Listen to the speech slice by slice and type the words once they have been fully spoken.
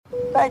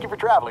Thank you for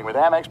traveling with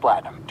Amex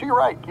Platinum. To your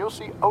right, you'll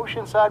see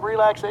oceanside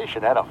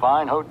relaxation at a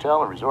fine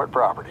hotel and resort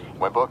property.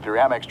 When booked through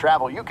Amex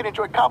Travel, you can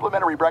enjoy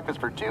complimentary breakfast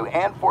for 2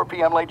 and 4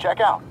 p.m. late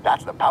checkout.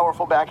 That's the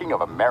powerful backing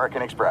of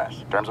American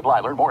Express. Terms apply.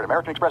 Learn more at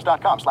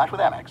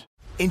americanexpress.com/withAmex.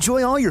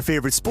 Enjoy all your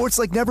favorite sports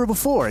like never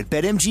before at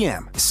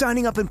BetMGM.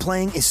 Signing up and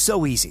playing is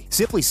so easy.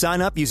 Simply sign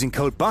up using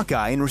code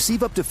Buckeye and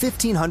receive up to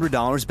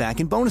 $1,500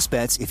 back in bonus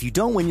bets if you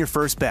don't win your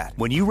first bet.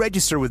 When you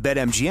register with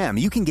BetMGM,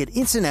 you can get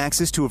instant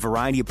access to a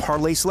variety of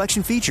parlay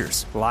selection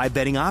features, live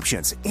betting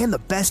options, and the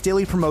best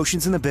daily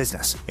promotions in the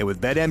business. And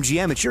with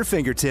BetMGM at your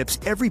fingertips,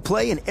 every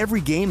play and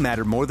every game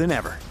matter more than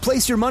ever.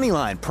 Place your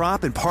moneyline,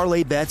 prop, and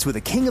parlay bets with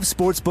the king of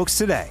sportsbooks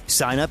today.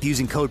 Sign up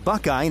using code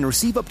Buckeye and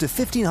receive up to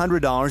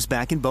 $1,500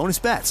 back in bonus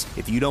bets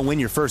if you don't win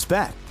your first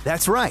bet.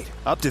 That's right,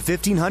 up to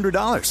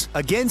 $1,500.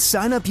 Again,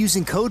 sign up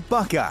using code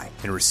Buckeye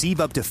and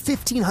receive up to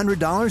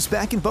 $1,500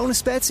 back in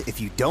bonus bets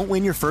if you don't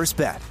win your first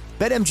bet.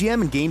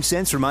 BetMGM and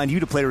GameSense remind you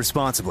to play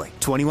responsibly.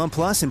 21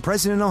 plus and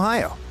present in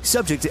Ohio.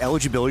 Subject to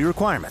eligibility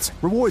requirements.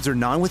 Rewards are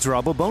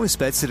non-withdrawable bonus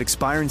bets that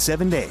expire in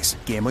 7 days.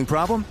 Gambling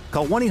problem?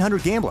 Call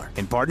 1-800-GAMBLER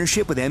in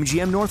partnership with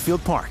MGM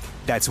Northfield Park.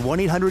 That's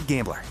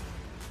 1-800-GAMBLER.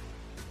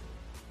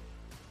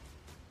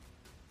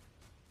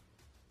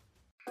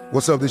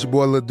 What's up, this your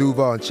boy Lil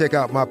Duval, and check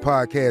out my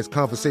podcast,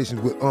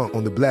 Conversations with Unc,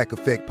 on the Black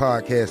Effect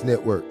Podcast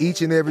Network.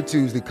 Each and every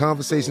Tuesday,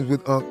 Conversations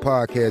with Unc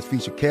podcast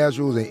feature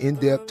casuals and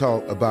in-depth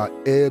talk about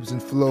ebbs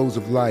and flows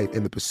of life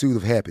and the pursuit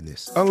of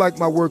happiness. Unlike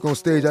my work on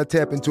stage, I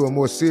tap into a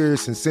more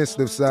serious and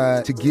sensitive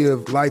side to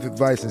give life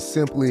advice and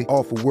simply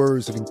offer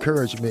words of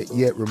encouragement,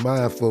 yet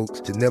remind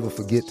folks to never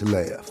forget to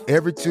laugh.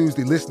 Every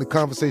Tuesday, listen to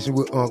Conversation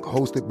with Unc,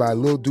 hosted by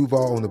Lil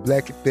Duval on the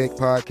Black Effect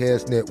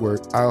Podcast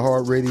Network,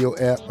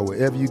 iHeartRadio app, or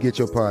wherever you get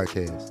your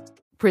podcasts.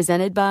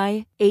 Presented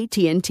by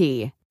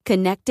AT&T.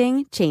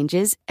 Connecting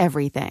changes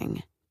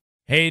everything.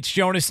 Hey, it's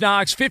Jonas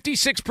Knox.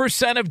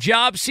 56% of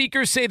job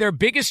seekers say their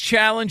biggest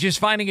challenge is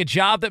finding a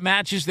job that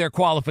matches their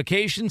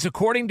qualifications,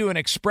 according to an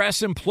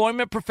Express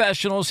Employment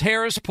Professionals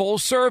Harris Poll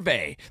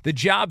survey. The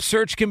job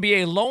search can be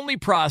a lonely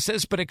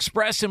process, but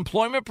Express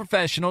Employment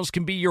Professionals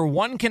can be your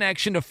one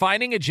connection to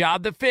finding a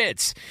job that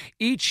fits.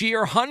 Each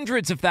year,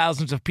 hundreds of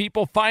thousands of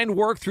people find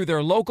work through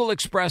their local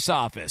Express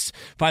office.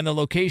 Find the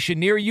location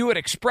near you at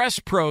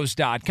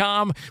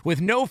expresspros.com.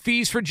 With no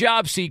fees for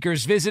job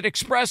seekers, visit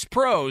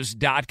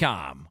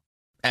expresspros.com.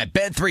 At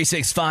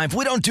Bet365,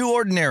 we don't do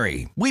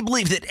ordinary. We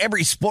believe that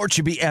every sport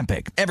should be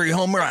epic. Every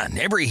home run,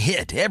 every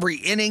hit, every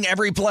inning,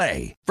 every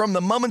play. From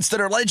the moments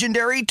that are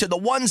legendary to the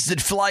ones that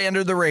fly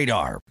under the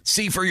radar.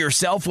 See for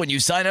yourself when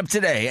you sign up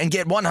today and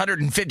get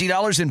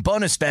 $150 in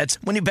bonus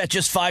bets when you bet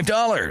just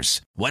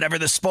 $5. Whatever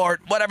the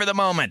sport, whatever the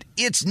moment,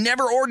 it's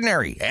never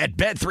ordinary at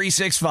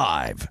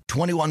Bet365.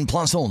 21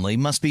 plus only.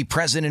 Must be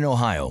present in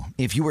Ohio.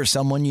 If you or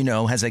someone you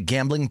know has a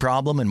gambling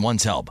problem and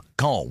wants help,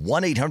 call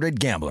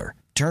 1-800-GAMBLER.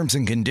 Terms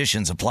and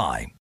conditions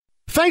apply.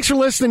 Thanks for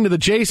listening to the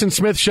Jason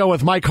Smith Show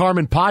with Mike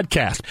Harmon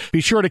podcast.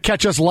 Be sure to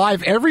catch us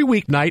live every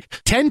weeknight,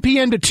 10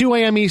 p.m. to 2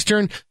 a.m.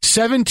 Eastern,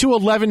 7 to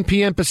 11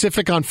 p.m.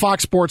 Pacific on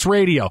Fox Sports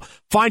Radio.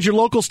 Find your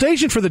local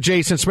station for the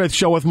Jason Smith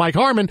Show with Mike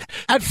Harmon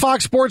at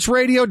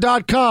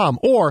foxsportsradio.com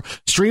or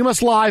stream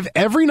us live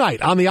every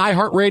night on the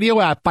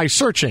iHeartRadio app by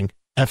searching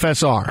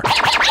FSR. Now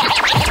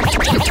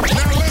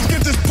let's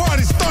get this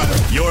party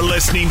started. You're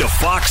listening to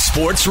Fox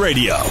Sports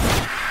Radio.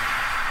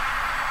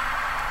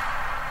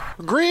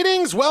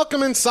 Greetings,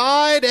 welcome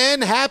inside,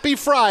 and happy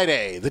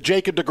Friday. The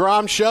Jacob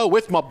DeGrom Show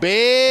with my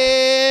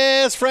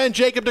best friend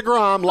Jacob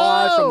DeGrom,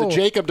 live from the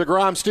Jacob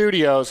DeGrom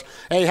Studios.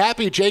 Hey,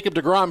 happy Jacob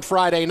DeGrom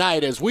Friday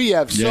night, as we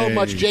have so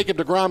much Jacob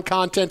DeGrom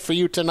content for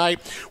you tonight.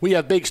 We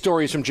have big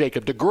stories from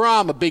Jacob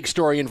DeGrom, a big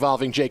story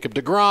involving Jacob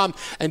DeGrom,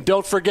 and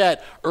don't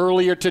forget,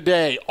 earlier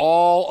today,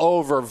 all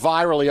over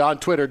virally on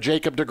Twitter,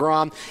 Jacob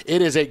DeGrom.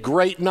 It is a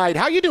great night.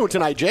 How you doing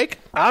tonight, Jake?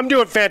 I'm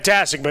doing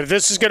fantastic, but if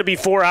this is going to be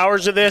 4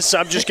 hours of this,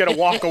 I'm just going to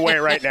walk away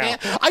right now.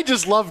 I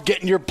just love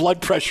getting your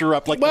blood pressure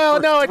up.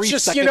 It's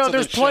just,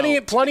 there's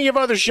plenty of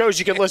other shows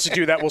you can listen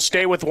to that will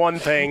stay with one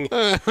thing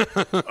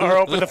or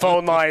open the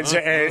phone lines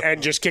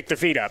and just kick their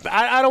feet up.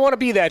 I don't want to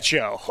be that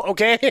show,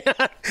 okay?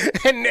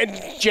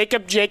 and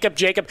Jacob,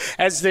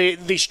 as the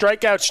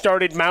strikeouts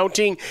started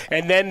mounting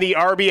and then the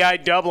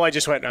RBI double, I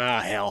just went,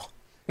 hell.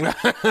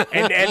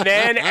 and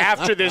then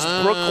after this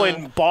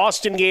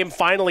Brooklyn-Boston game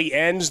finally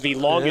ends, the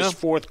longest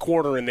fourth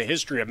quarter in the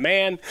history of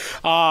man,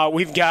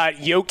 we've got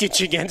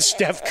Jokic against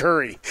Steph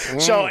Curry.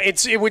 So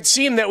it would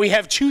seem that we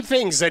have two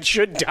things that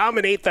should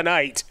dominate the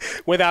night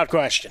without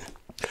question.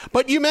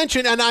 But you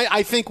mentioned, and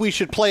I think we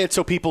should play it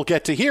so people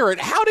get to hear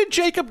it, how did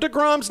Jacob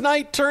DeGrom's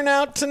night turn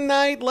out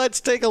tonight? Let's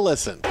take a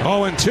listen.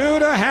 0-2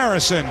 to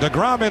Harrison.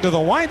 DeGrom into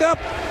the windup.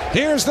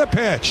 Here's the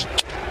pitch.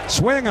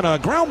 Swing and a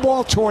ground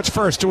ball towards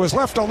first. To his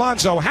left,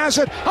 Alonso has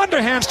it.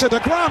 Underhands to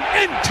DeGrom.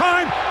 In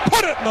time.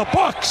 Put it in the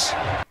books.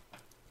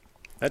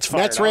 That's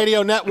Mets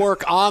Radio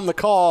Network on the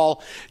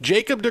call.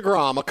 Jacob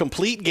DeGrom, a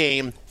complete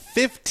game.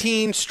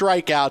 15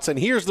 strikeouts, and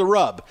here's the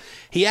rub.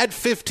 He had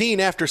 15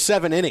 after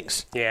 7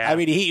 innings. Yeah. I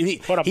mean, he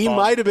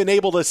might have been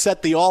able to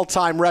set the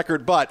all-time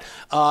record, but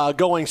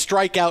going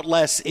strikeout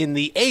less in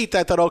the 8th,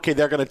 I thought, okay,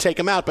 they're going to take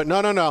him out. But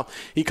no.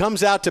 He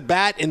comes out to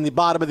bat in the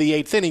bottom of the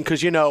 8th inning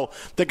because,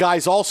 the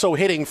guy's also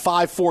hitting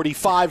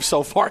 .545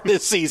 so far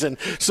this season.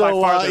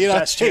 So, by far the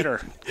best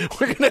hitter.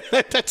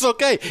 That's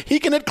okay. He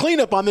can hit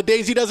cleanup on the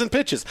days he doesn't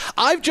pitches.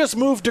 I've just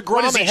moved DeGrom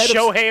what is he, ahead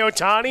Shohei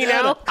Ohtani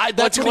now?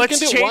 Let's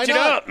change it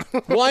up.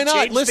 Why not?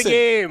 Change Listen, the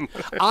game.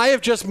 I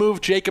have just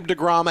moved Jacob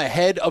DeGrom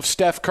ahead of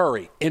Steph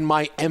Curry in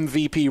my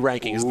MVP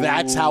rankings. Ooh.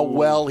 That's how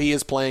well he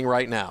is playing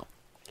right now.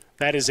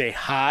 That is a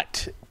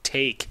hot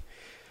take.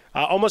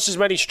 Almost as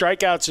many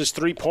strikeouts as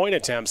 3-point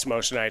attempts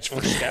most nights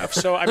for Steph.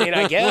 So, I mean,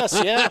 I guess,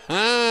 yeah.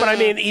 But, I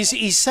mean, he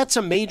sets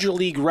a major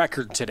league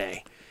record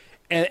today.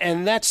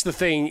 And that's the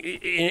thing.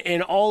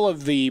 In all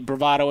of the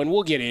bravado, and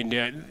we'll get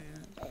into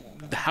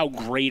how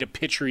great a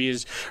pitcher he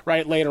is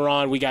right later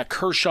on. We got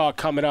Kershaw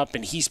coming up,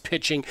 and he's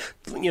pitching,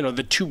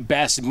 the two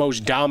best,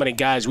 most dominant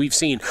guys we've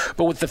seen.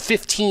 But with the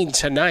 15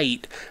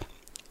 tonight,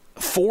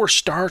 4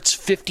 starts,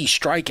 50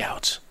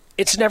 strikeouts.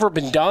 It's never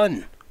been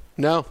done.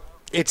 No.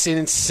 It's an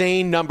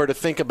insane number to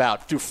think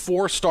about. Through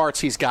 4 starts,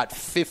 he's got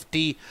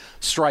 50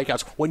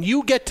 strikeouts. When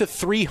you get to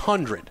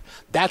 300,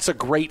 that's a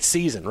great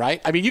season,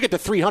 right? I mean, you get to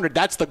 300,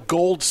 that's the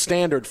gold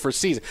standard for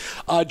season.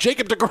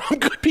 Jacob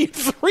DeGrom could be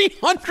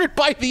 300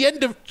 by the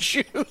end of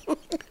June.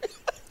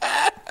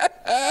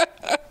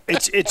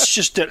 It's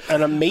just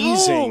an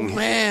amazing,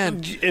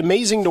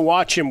 amazing to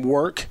watch him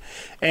work,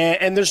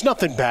 and there's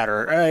nothing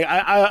better.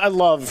 I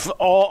love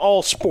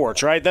all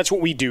sports, right? That's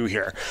what we do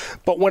here.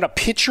 But when a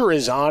pitcher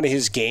is on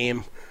his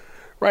game,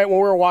 right? When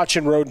we were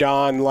watching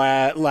Rodon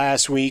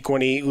last week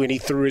when he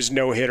threw his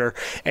no-hitter,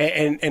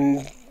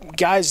 and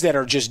guys that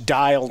are just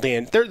dialed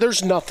in,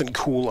 there's nothing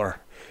cooler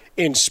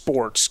in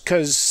sports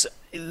because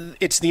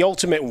it's the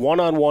ultimate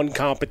one-on-one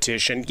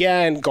competition.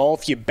 Yeah, in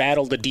golf, you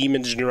battle the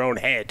demons in your own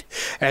head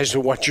as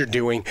to what you're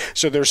doing,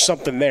 so there's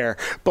something there.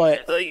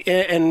 But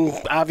and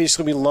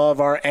obviously we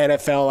love our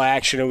NFL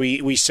action, and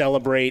we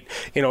celebrate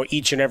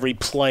each and every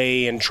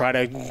play and try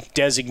to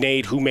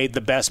designate who made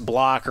the best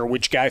block or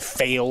which guy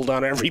failed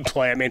on every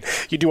play. I mean,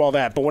 you do all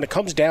that. But when it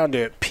comes down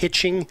to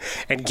pitching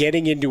and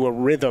getting into a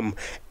rhythm,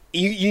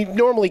 you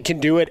normally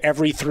can do it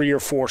every 3 or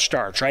 4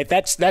 starts, right?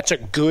 That's a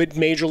good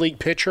major league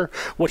pitcher.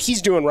 What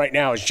he's doing right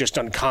now is just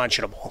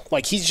unconscionable.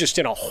 Like, he's just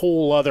in a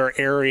whole other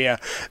area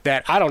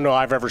that I don't know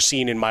I've ever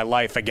seen in my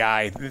life, a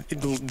guy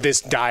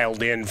this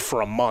dialed in for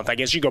a month. I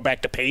guess you go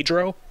back to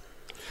Pedro.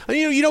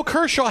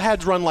 Kershaw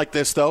had run like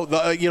this, though.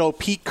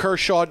 Pete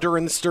Kershaw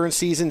during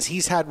seasons,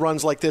 he's had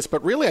runs like this.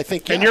 But really, I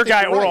think and your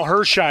guy Oral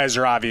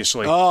Hershiser,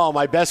 obviously. Oh,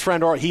 my best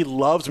friend Oral, he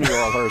loves me,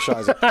 Oral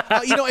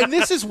Hershiser. And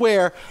this is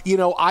where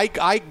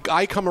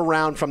I come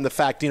around from the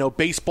fact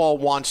baseball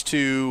wants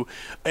to,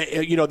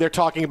 they're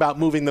talking about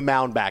moving the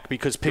mound back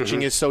because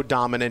pitching is so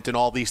dominant and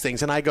all these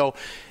things, and I go,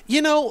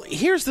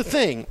 here's the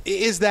thing: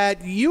 is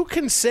that you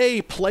can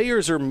say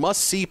players are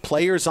must-see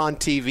players on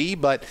TV,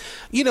 but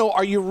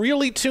are you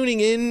really tuning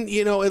in?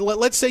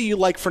 Let's say you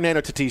like Fernando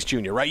Tatis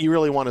Jr., right? You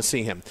really want to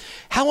see him.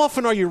 How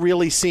often are you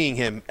really seeing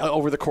him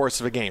over the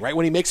course of a game, right?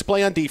 When he makes a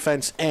play on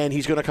defense and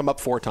he's going to come up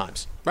 4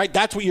 times, right?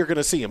 That's what you're going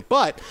to see him.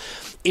 But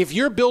if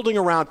you're building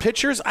around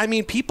pitchers, I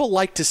mean, people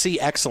like to see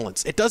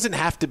excellence. It doesn't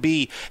have to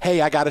be,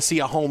 hey, I got to see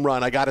a home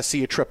run. I got to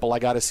see a triple. I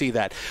got to see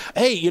that.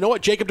 Hey, you know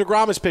what? Jacob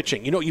DeGrom is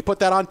pitching. You put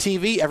that on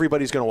TV,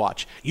 everybody's going to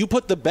watch. You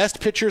put the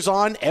best pitchers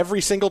on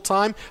every single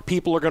time,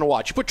 people are going to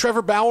watch. You put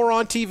Trevor Bauer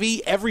on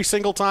TV every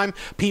single time,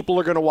 people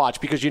are going to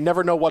watch because you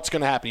never know what's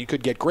going to happen. You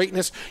could get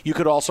greatness. You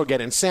could also get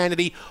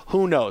insanity.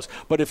 Who knows?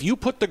 But if you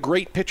put the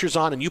great pitchers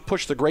on and you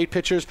push the great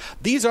pitchers,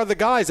 these are the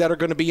guys that are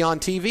going to be on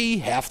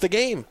TV half the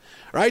game.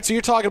 Right? So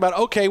you're talking about,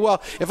 okay,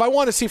 well, if I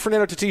want to see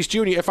Fernando Tatis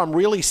Jr., if I'm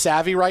really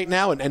savvy right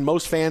now, and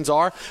most fans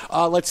are,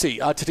 let's see,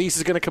 Tatis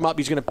is going to come up.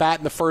 He's going to bat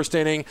in the first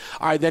inning.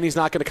 All right, then he's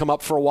not going to come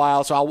up for a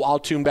while, so I'll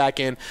tune back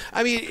in.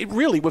 I mean,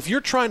 really, if you're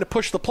trying to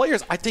push the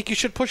players, I think you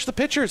should push the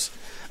pitchers.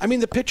 I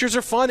mean, the pitchers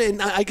are fun,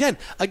 and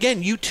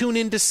again, you tune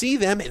in to see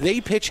them. They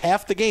pitch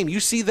half the game. You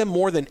see them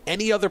more than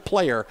any other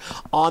player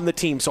on the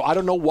team. So I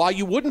don't know why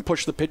you wouldn't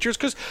push the pitchers,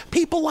 because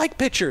people like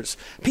pitchers.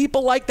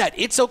 People like that.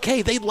 It's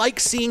okay. They like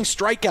seeing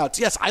strikeouts.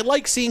 Yes, I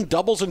like seeing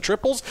doubles and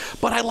triples,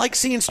 but I like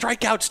seeing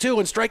strikeouts too,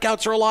 and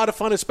strikeouts are a lot of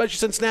fun, especially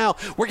since now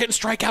we're getting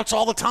strikeouts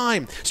all the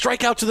time.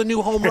 Strikeouts are the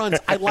new home runs.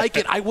 I like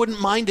it. I wouldn't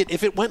mind it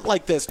if it went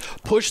like this.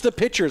 Push the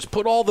pitchers.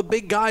 Put all the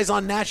big guys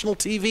on national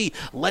TV.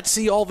 Let's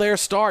see all their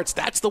starts.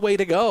 That's the way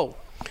to go.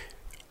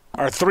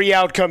 Our 3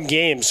 outcome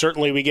games,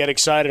 certainly we get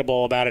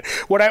excitable about it.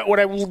 What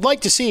I would like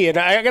to see, and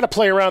I got to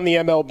play around the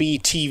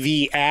MLB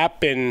TV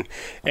app and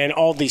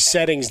all these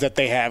settings that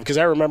they have, because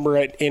I remember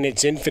it in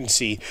its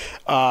infancy.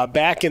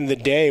 Back in the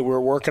day, we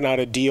were working on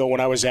a deal when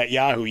I was at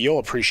Yahoo. You'll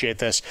appreciate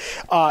this.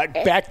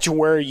 Back to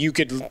where you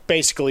could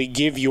basically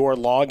give your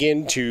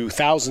login to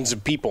thousands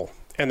of people,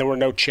 and there were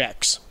no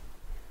checks.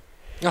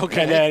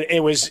 Okay. And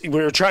then we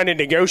were trying to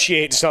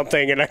negotiate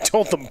something, and I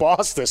told the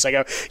boss this. I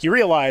go, you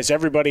realize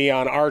everybody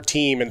on our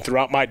team and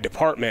throughout my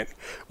department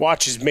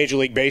watches Major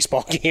League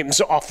Baseball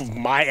games off of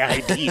my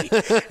ID.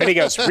 And he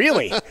goes,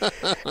 really?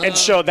 And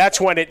so that's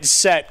when it's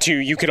set to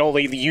you could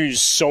only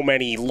use so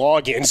many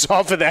logins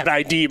off of that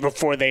ID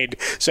before they'd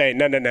say,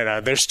 no,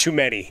 there's too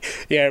many.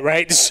 Yeah,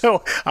 right?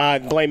 So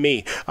blame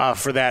me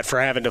for that,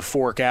 for having to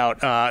fork out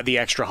the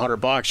extra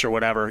 $100 or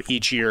whatever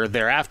each year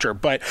thereafter.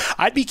 But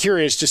I'd be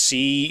curious to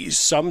see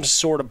some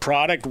sort of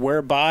product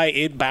whereby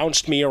it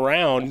bounced me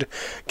around,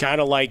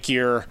 kind of like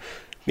your,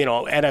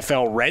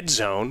 NFL Red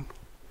Zone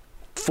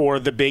for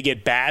the big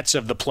at-bats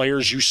of the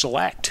players you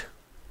select.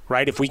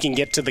 Right? If we can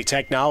get to the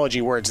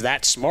technology where it's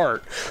that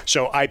smart.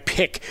 So I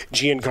pick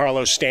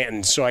Giancarlo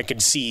Stanton so I can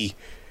see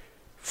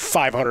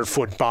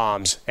 500-foot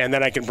bombs, and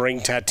then I can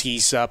bring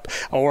Tatis up,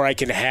 or I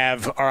can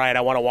have, all right,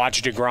 I want to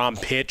watch DeGrom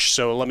pitch,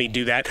 so let me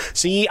do that.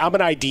 See, I'm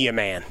an idea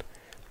man.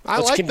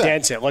 Let's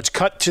condense it. Let's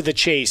cut to the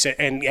chase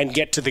and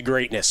get to the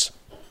greatness.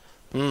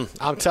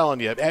 I'm telling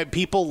you,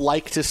 people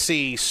like to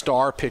see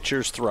star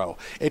pitchers throw.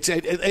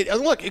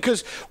 Look,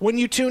 because when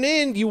you tune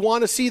in, you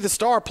want to see the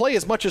star play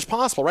as much as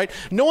possible, right?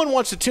 No one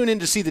wants to tune in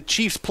to see the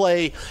Chiefs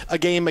play a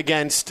game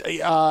against.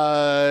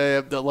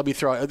 No one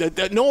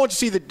wants to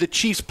see the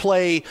Chiefs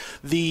play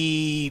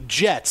the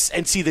Jets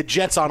and see the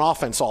Jets on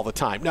offense all the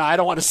time. No, I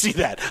don't want to see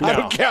that. No. I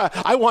don't care.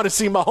 I want to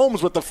see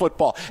Mahomes with the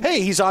football.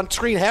 Hey, he's on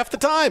screen half the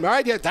time. All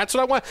right, yeah, that's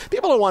what I want.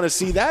 People don't want to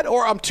see that.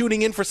 Or I'm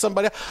tuning in for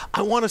somebody.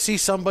 I want to see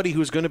somebody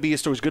who's going to be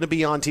who's going to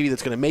be on TV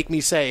that's going to make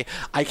me say,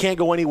 I can't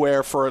go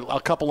anywhere for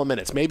a couple of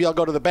minutes. Maybe I'll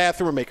go to the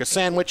bathroom or make a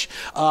sandwich,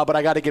 but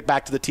I got to get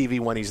back to the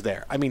TV when he's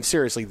there. I mean,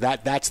 seriously,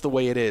 that's the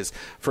way it is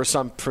for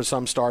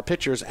some star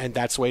pitchers, and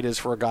that's the way it is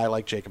for a guy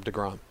like Jacob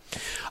deGrom.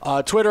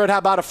 Twitter at How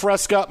About a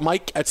Fresca,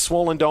 Mike at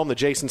Swollen Dome, the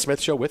Jason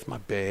Smith Show with my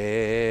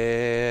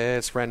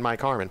best friend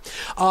Mike Harmon.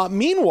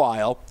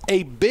 Meanwhile,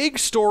 a big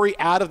story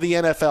out of the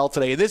NFL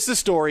today. This is a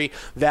story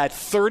that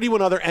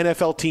 31 other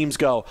NFL teams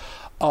go,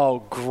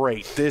 oh,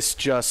 great, this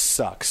just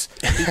sucks.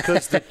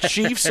 Because the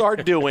Chiefs are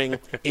doing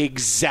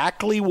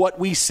exactly what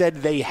we said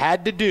they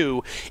had to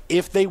do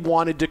if they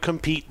wanted to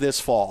compete this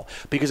fall.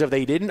 Because if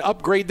they didn't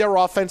upgrade their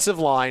offensive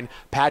line,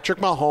 Patrick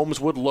Mahomes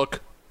would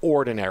look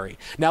ordinary.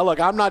 Now, look,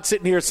 I'm not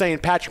sitting here saying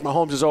Patrick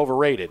Mahomes is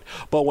overrated,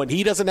 but when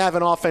he doesn't have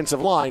an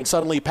offensive line,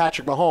 suddenly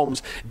Patrick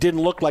Mahomes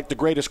didn't look like the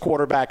greatest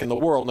quarterback in the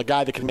world and the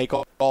guy that can make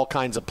all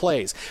kinds of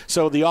plays.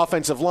 So the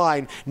offensive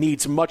line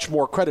needs much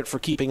more credit for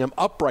keeping him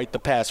upright the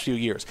past few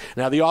years.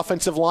 Now, the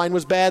offensive line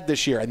was bad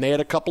this year, and they had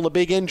a couple of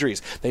big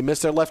injuries. They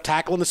missed their left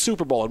tackle in the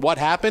Super Bowl, and what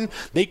happened?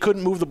 They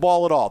couldn't move the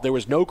ball at all. There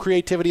was no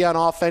creativity on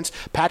offense.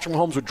 Patrick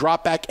Mahomes would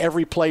drop back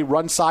every play,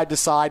 run side to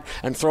side,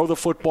 and throw the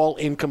football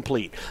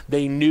incomplete.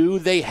 They knew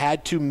they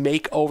had to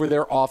make over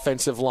their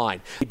offensive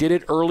line. They did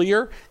it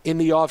earlier in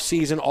the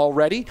offseason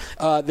already.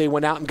 They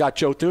went out and got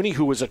Joe Thuney,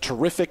 who was a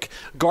terrific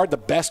guard, the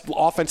best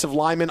offensive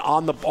lineman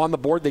on the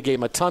board. They gave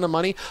him a ton of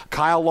money.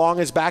 Kyle Long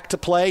is back to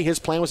play. His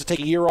plan was to take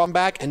a year on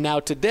back, and now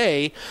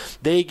today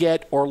they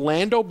get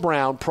Orlando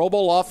Brown, Pro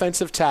Bowl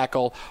offensive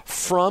tackle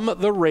from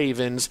the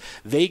Ravens.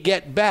 They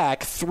get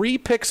back 3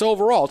 picks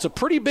overall. It's a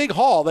pretty big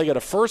haul. They get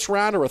a first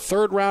rounder, a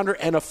third rounder,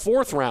 and a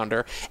fourth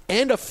rounder,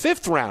 and a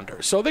fifth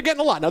rounder. So they're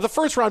getting a lot. Now, the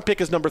first round pick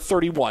is number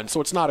 31, so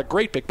it's not a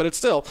great pick, but it's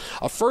still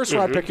a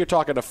first-round pick. You're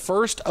talking a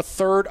first, a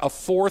third, a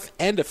fourth,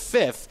 and a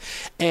fifth,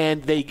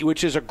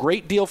 which is a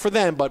great deal for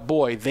them, but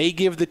boy, they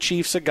give the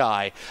Chiefs a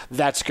guy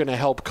that's going to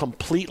help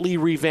completely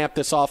revamp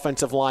this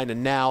offensive line,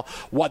 and now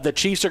what the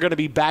Chiefs are going to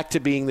be back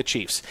to being the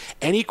Chiefs.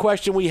 Any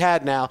question we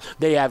had now,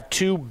 they have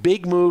 2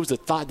 big moves,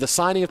 the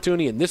signing of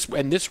Thuney and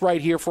this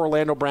right here for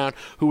Orlando Brown,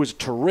 who was a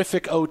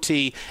terrific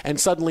OT, and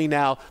suddenly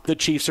now the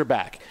Chiefs are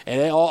back.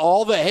 And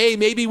all the, hey,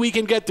 maybe we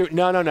can get through.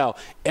 No.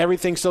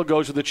 Everything still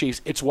goes with the Chiefs.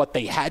 It's what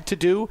they had to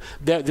do.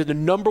 The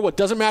number, what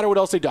doesn't matter what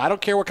else they do. I don't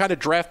care what kind of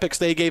draft picks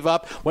they gave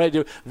up. What they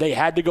do, they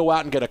had to go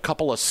out and get a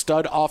couple of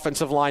stud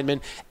offensive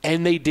linemen,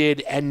 and they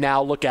did. And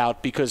now look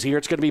out, because here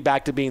it's going to be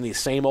back to being the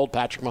same old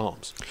Patrick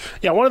Mahomes.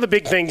 Yeah, one of the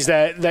big things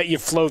that you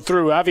flow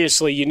through,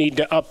 obviously you need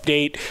to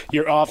update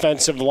your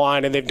offensive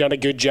line, and they've done a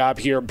good job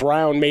here.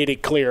 Brown made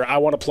it clear, I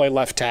want to play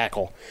left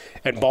tackle.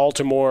 And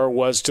Baltimore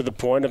was to the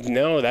point of,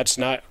 no, that's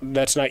not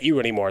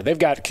you anymore. They've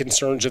got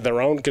concerns of their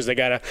own because they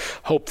got to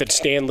hope that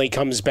Stanley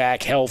comes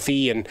back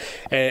healthy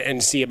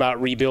and see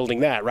about rebuilding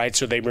that, right?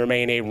 So they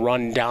remain a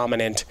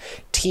run-dominant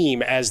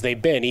team as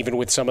they've been, even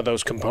with some of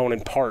those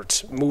component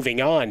parts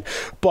moving on.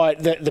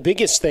 But the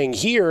biggest thing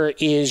here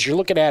is you're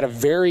looking at a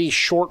very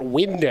short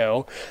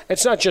window.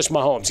 It's not just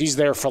Mahomes. He's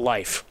there for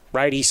life.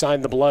 Right, he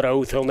signed the blood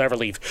oath. He'll never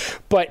leave.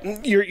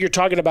 But you're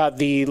talking about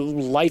the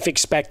life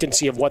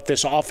expectancy of what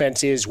this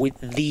offense is with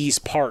these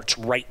parts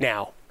right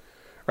now.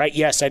 Right?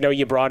 Yes, I know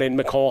you brought in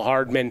Mecole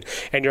Hardman,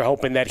 and you're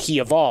hoping that he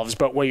evolves.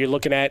 But when you're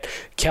looking at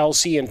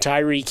Kelsey and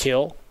Tyreek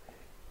Hill,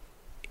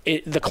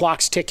 the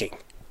clock's ticking.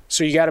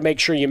 So you got to make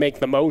sure you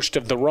make the most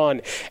of the run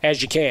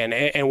as you can.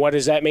 And what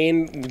does that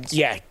mean?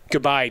 Yeah,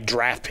 goodbye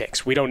draft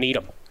picks. We don't need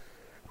them.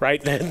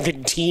 right?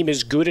 The team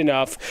is good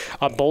enough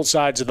on both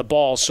sides of the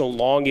ball so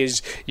long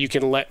as you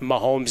can let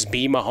Mahomes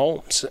be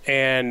Mahomes.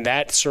 And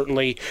that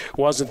certainly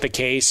wasn't the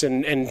case.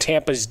 And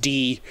Tampa's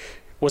D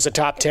was a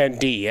top 10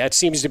 D. That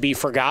seems to be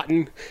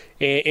forgotten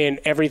in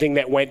everything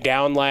that went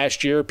down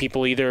last year.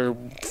 People either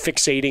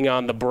fixating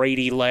on the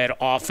Brady-led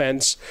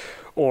offense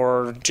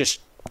or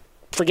just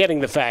forgetting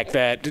the fact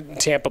that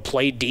Tampa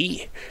played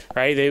D,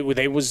 right?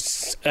 They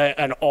was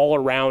an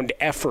all-around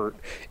effort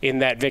in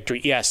that victory,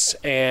 yes.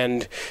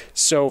 And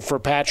so for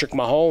Patrick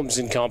Mahomes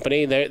and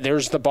company,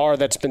 there's the bar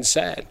that's been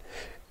set.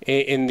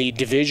 In the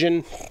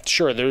division,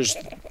 sure, there's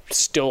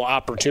still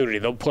opportunity.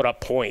 They'll put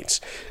up points.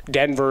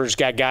 Denver's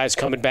got guys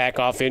coming back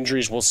off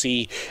injuries. We'll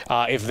see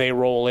if they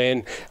roll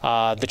in.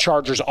 The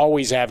Chargers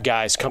always have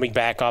guys coming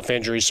back off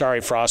injuries.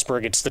 Sorry,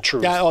 Frostberg, it's the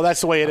truth. Yeah,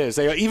 that's the way it is.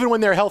 Even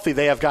when they're healthy,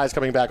 they have guys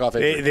coming back off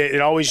injuries.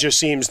 It always just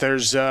seems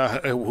there's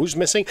who's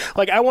missing.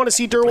 Like, I want to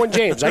see Derwin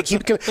James.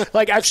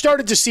 I've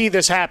started to see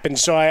this happen,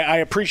 so I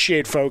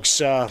appreciate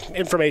folks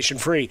information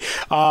free.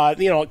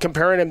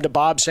 Comparing him to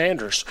Bob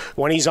Sanders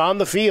when he's on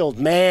the field,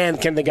 man,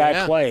 can the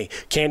guy play?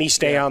 Can he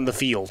stay on the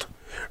field?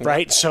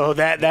 Right, so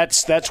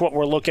that's what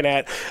we're looking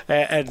at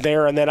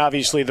there, and then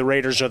obviously the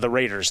Raiders are the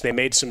Raiders. They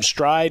made some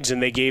strides,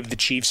 and they gave the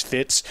Chiefs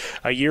fits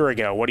a year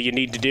ago. What do you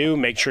need to do?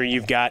 Make sure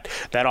you've got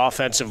that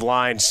offensive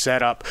line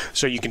set up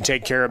so you can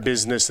take care of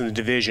business in the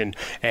division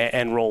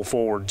and roll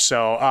forward.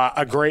 So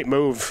a great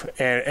move,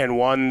 and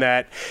one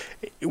that,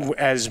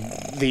 as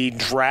the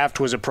draft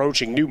was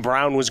approaching, knew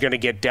Brown was going to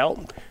get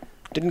dealt.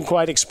 Didn't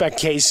quite expect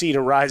KC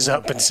to rise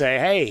up and say,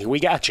 hey, we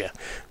got you,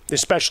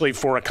 especially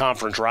for a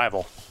conference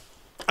rival.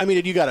 I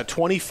mean, you got a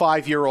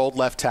 25-year-old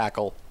left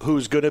tackle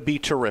who's going to be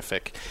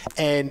terrific.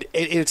 And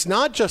it's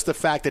not just the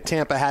fact that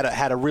Tampa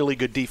had a really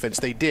good defense.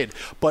 They did.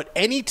 But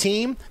any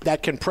team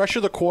that can pressure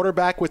the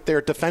quarterback with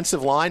their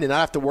defensive line and not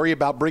have to worry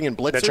about bringing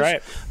blitzers, that's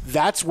right.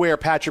 That's where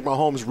Patrick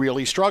Mahomes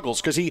really struggles,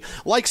 because he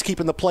likes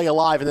keeping the play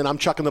alive, and then I'm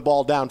chucking the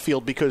ball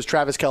downfield because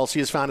Travis Kelce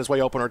has found his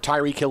way open or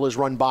Tyreek Hill has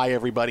run by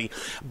everybody.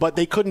 But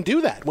they couldn't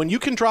do that. When you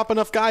can drop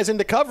enough guys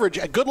into coverage,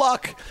 good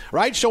luck,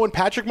 right? Showing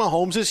Patrick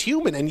Mahomes is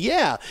human. And,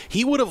 yeah,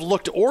 he would have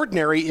looked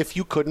ordinary if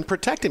you couldn't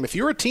protect him. If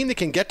you're a team that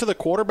can get to the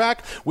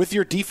quarterback with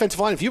your defensive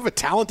line, if you have a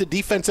talented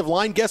defensive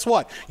line, guess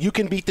what? You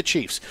can beat the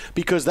Chiefs,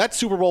 because that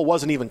Super Bowl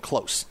wasn't even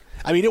close.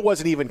 I mean, it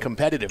wasn't even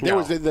competitive. There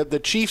was the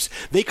Chiefs,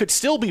 they could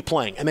still be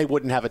playing, and they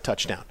wouldn't have a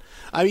touchdown.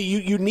 I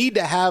mean, you need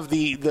to have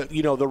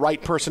the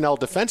right personnel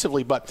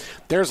defensively, but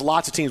there's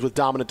lots of teams with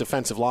dominant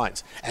defensive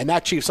lines, and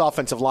that Chiefs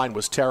offensive line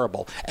was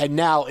terrible. And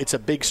now it's a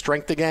big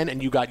strength again,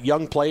 and you got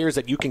young players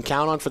that you can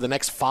count on for the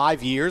next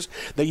 5 years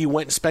that you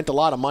went and spent a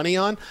lot of money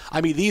on.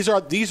 I mean, these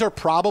are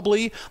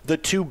probably the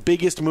two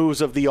biggest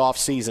moves of the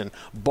offseason,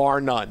 bar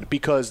none,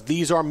 because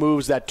these are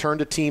moves that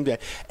turned a team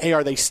that, hey,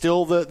 are they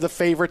still the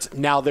favorites?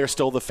 Now they're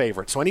still the favorites.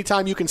 So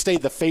anytime you can stay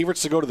the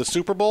favorites to go to the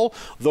Super Bowl,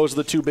 those are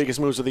the two biggest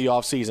moves of the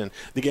offseason.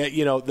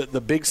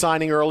 The big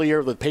signing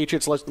earlier, the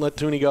Patriots let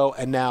Tooney go,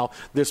 and now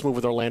this move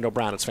with Orlando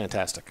Brown. It's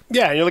fantastic.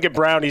 Yeah, you look at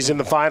Brown, he's in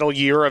the final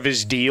year of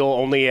his deal,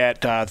 only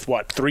at,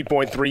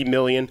 $3.3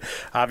 million.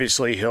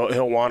 Obviously,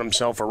 he'll want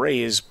himself a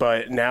raise,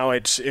 but now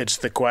it's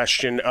the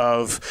question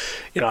of,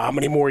 how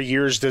many more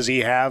years does he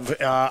have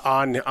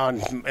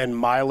on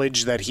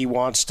mileage that he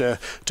wants to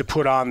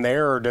put on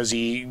there, or does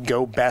he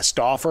go best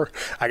offer?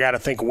 I got to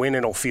think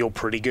winning will feel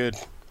pretty good.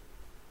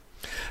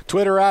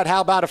 Twitter at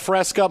How About a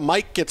Fresca.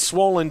 Mike gets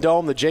Swollen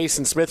Dome, the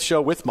Jason Smith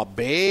Show with my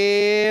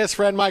best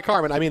friend Mike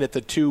Harmon. I mean, at the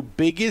two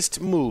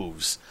biggest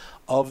moves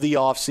of the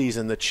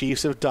offseason, the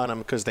Chiefs have done them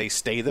because they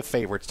stay the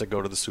favorites to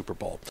go to the Super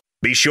Bowl.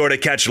 Be sure to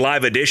catch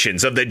live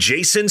editions of the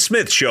Jason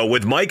Smith Show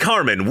with Mike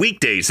Harmon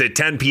weekdays at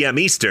 10 p.m.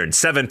 Eastern,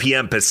 7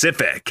 p.m.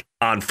 Pacific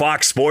on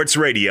Fox Sports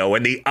Radio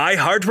and the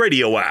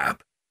iHeartRadio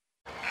app.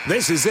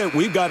 This is it.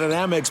 We've got an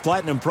Amex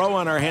Platinum Pro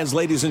on our hands,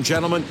 ladies and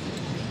gentlemen.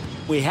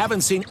 We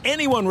haven't seen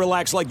anyone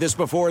relax like this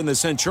before in the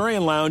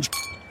Centurion Lounge.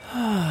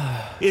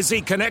 Is he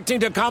connecting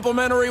to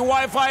complimentary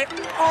Wi-Fi?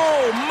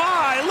 Oh,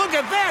 my! Look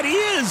at that! He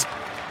is!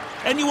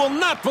 And you will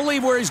not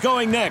believe where he's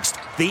going next.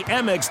 The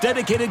Amex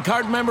dedicated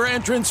card member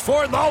entrance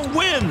for the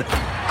win!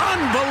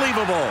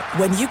 Unbelievable!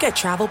 When you get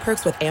travel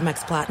perks with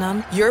Amex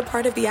Platinum, you're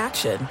part of the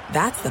action.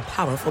 That's the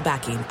powerful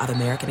backing of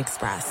American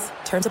Express.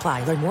 Terms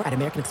apply. Learn more at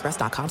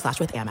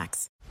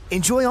americanexpress.com/withAmex.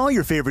 Enjoy all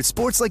your favorite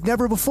sports like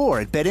never before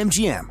at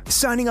BetMGM.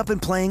 Signing up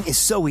and playing is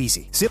so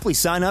easy. Simply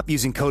sign up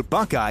using code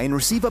Buckeye and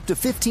receive up to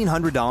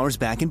 $1,500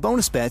 back in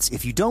bonus bets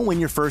if you don't win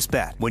your first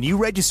bet. When you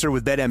register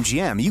with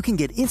BetMGM, you can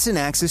get instant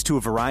access to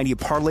a variety of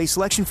parlay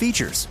selection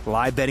features,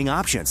 live betting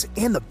options,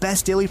 and the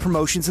best daily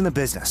promotions in the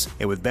business.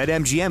 And with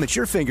BetMGM at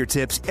your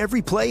fingertips,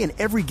 every play and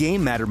every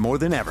game matter more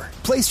than ever.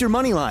 Place your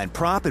moneyline,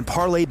 prop, and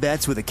parlay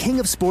bets with the king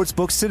of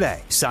sportsbooks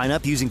today. Sign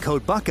up using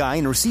code Buckeye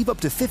and receive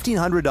up to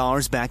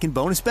 $1,500 back in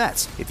bonus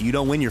bets if you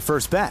don't win your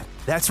first bet.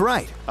 That's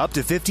right, up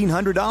to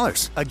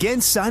 $1,500. Again,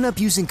 sign up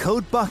using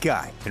code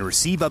Buckeye and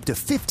receive up to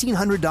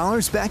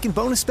 $1,500 back in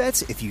bonus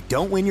bets if you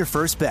don't win your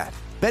first bet.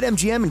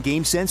 BetMGM and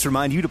GameSense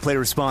remind you to play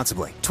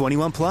responsibly.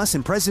 21 plus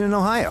and present in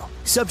Ohio.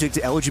 Subject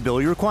to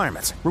eligibility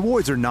requirements.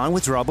 Rewards are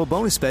non-withdrawable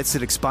bonus bets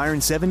that expire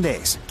in 7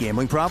 days.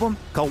 Gambling problem?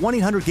 Call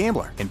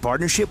 1-800-GAMBLER in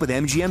partnership with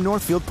MGM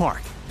Northfield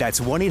Park. That's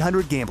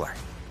 1-800-GAMBLER.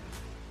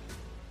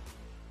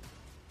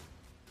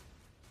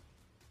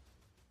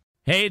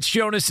 Hey, it's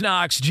Jonas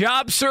Knox.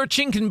 Job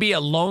searching can be a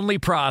lonely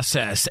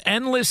process.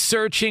 Endless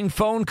searching,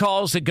 phone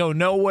calls that go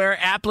nowhere,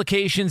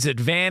 applications that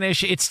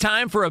vanish. It's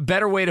time for a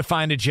better way to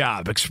find a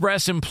job.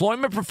 Express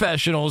Employment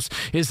Professionals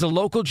is the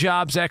local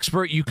jobs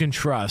expert you can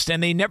trust,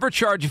 and they never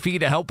charge a fee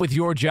to help with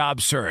your job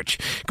search.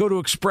 Go to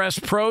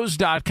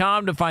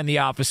expresspros.com to find the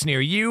office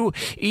near you.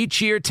 Each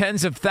year,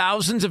 tens of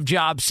thousands of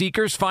job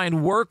seekers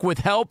find work with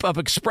help of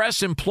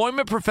Express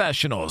Employment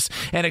Professionals,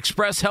 and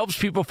Express helps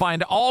people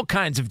find all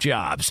kinds of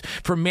jobs,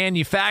 from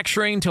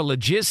manufacturing to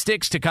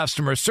logistics to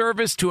customer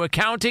service to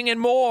accounting and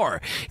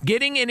more.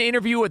 Getting an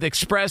interview with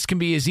Express can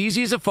be as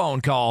easy as a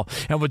phone call,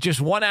 and with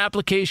just one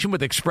application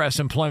with Express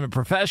Employment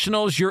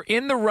Professionals, you're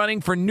in the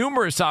running for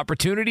numerous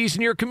opportunities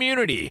in your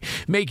community.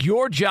 Make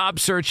your job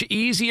search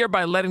easier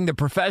by letting the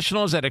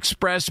professionals at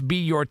Express be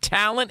your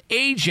talent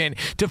agent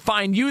to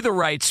find you the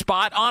right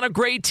spot on a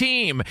great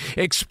team.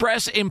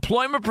 Express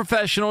Employment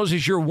Professionals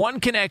is your one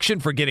connection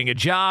for getting a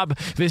job.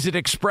 Visit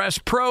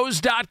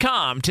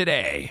expresspros.com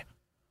today.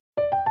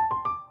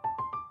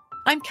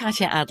 I'm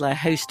Katya Adler,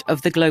 host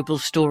of The Global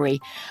Story.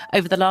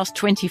 Over the last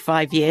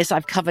 25 years,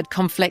 I've covered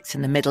conflicts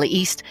in the Middle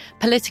East,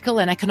 political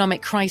and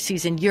economic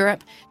crises in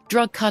Europe,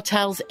 drug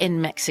cartels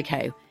in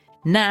Mexico.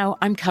 Now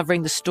I'm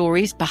covering the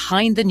stories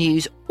behind the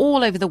news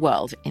all over the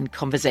world in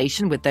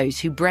conversation with those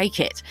who break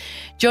it.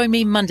 Join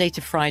me Monday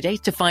to Friday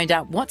to find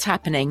out what's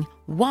happening,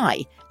 why,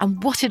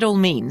 and what it all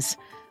means.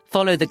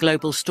 Follow The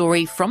Global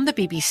Story from the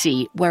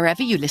BBC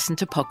wherever you listen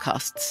to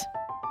podcasts.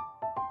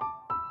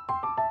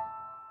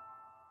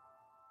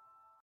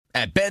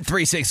 At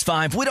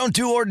Bet365, we don't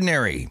do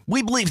ordinary.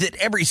 We believe that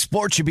every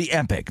sport should be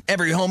epic.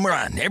 Every home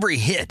run, every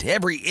hit,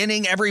 every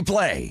inning, every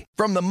play.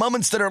 From the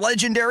moments that are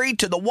legendary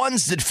to the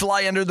ones that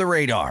fly under the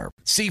radar.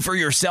 See for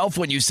yourself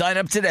when you sign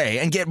up today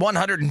and get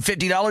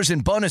 $150 in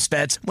bonus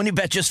bets when you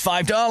bet just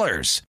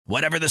 $5.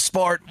 Whatever the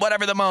sport,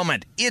 whatever the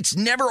moment, it's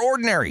never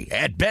ordinary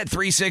at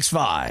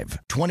Bet365.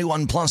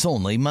 21 plus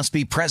only. Must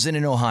be present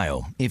in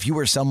Ohio. If you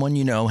or someone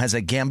you know has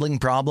a gambling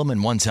problem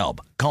and wants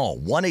help, call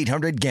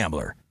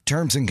 1-800-GAMBLER.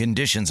 Terms and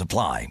conditions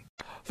apply.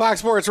 Fox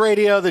Sports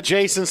Radio, the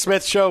Jason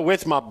Smith Show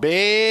with my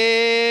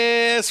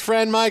best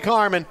friend Mike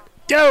Harmon.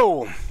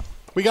 Yo!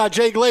 We got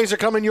Jay Glazer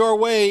coming your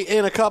way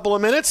in a couple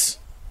of minutes.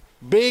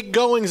 Big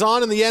goings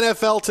on in the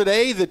NFL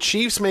today. The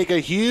Chiefs make a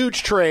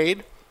huge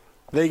trade.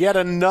 They get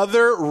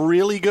another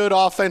really good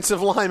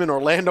offensive lineman,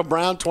 Orlando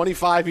Brown,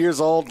 25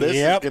 years old. This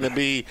is going to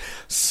be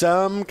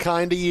some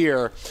kind of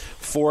year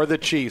for the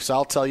Chiefs,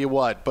 I'll tell you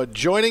what. But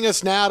joining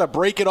us now to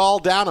break it all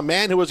down, a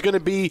man who is going to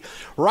be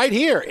right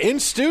here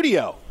in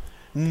studio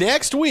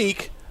next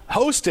week,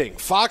 hosting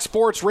Fox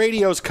Sports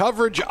Radio's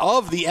coverage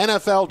of the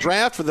NFL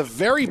Draft for the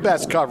very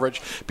best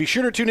coverage. Be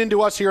sure to tune in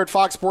to us here at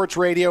Fox Sports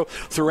Radio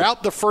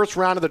throughout the first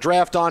round of the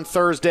draft on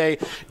Thursday.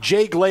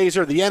 Jay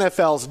Glazer, the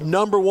NFL's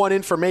number one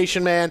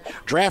information man,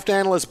 draft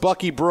analyst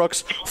Bucky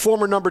Brooks,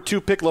 former number 2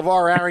 pick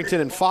LeVar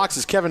Arrington, and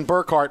Fox's Kevin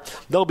Burkhardt.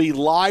 They'll be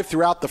live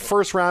throughout the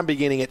first round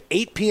beginning at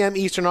 8 p.m.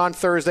 Eastern on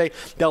Thursday.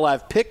 They'll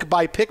have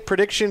pick-by-pick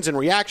predictions and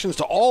reactions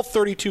to all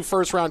 32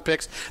 first-round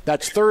picks.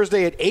 That's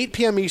Thursday at 8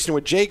 p.m. Eastern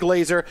with Jay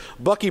Glazer,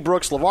 Bucky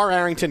Brooks, LeVar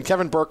Arrington,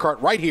 Kevin Burkhardt,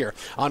 right here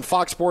on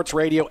Fox Sports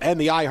Radio and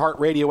the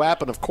iHeartRadio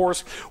app. And, of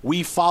course,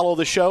 we follow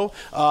the show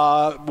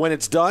when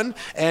it's done.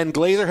 And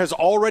Glazer has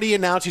already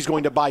announced he's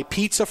going to buy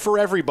pizza for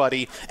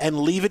everybody and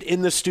leave it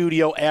in the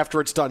studio after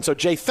it's done. So,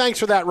 Jay, thanks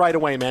for that right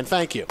away, man.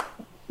 Thank you.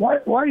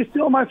 Why are you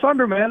stealing my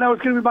thunder, man? That was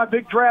going to be my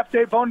big draft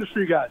day bonus for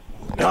you guys.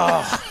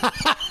 Oh.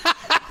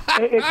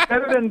 It's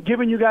better than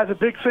giving you guys a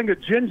big thing of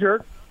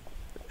ginger.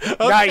 Okay.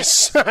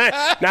 Nice.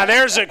 Now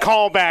there's a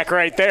callback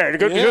right there.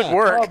 Good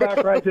work.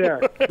 Callback right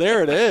there.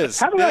 There it is.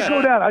 How did that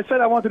go down? I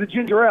said I wanted a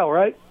ginger ale,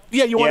 right?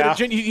 Yeah, you wanted a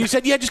ginger. You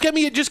said, yeah, just get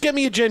me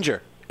a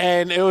ginger.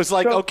 And it was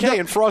like, okay,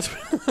 and Frost.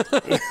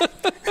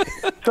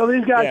 So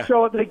these guys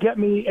show up, they get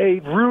me a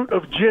root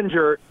of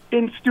ginger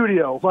in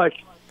studio. Like,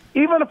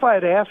 even if I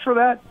had asked for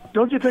that,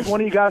 don't you think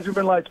one of you guys would have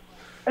been like,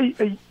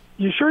 hey,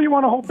 you sure you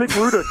want a whole big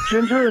root of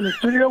ginger in the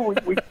studio?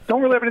 We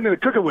don't really have anything to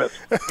cook it with.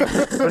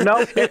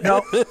 But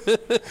no.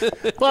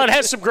 Well, it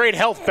has some great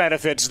health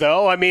benefits,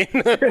 though. I mean,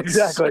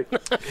 exactly.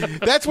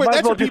 That's where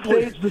people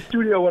stage the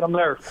studio when I'm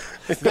there.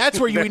 That's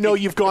where you know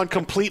you've gone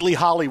completely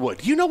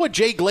Hollywood. You know what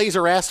Jay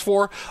Glazer asked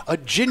for? A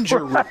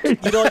ginger root.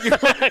 You know,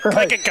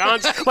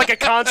 like a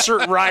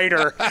concert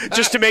writer,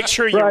 just to make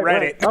sure you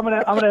read it. I'm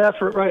gonna ask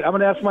for it. Right. I'm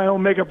gonna ask my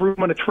own makeup room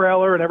and a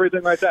trailer and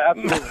everything like that.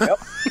 Absolutely. Yep.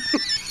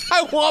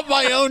 I want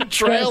my own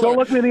trailer. Don't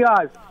look me in the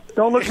eyes.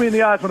 Don't look me in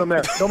the eyes when I'm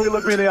there. Nobody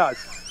look me in the eyes.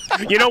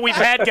 You know, we've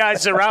had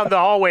guys around the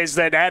hallways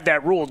that had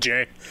that rule,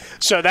 Jay.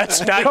 So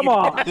that's not. Come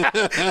on.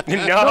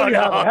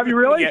 No. Have you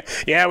really?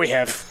 Yeah, we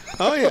have.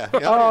 Oh yeah.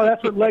 Oh,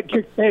 that's what leg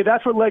kicks. Hey,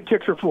 that's what leg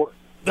kicks are for.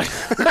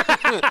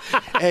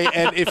 Hey,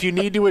 and if you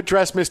need to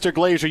address Mr.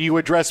 Glazer, you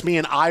address me,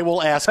 and I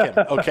will ask him.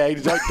 Okay,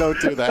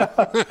 don't do that.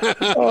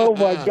 Oh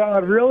my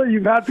God, really?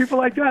 You've had people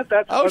like that?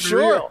 That's unreal.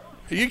 Sure.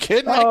 Are you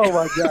kidding me? Oh,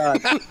 my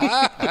God.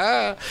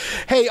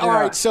 Hey, all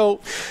right,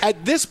 so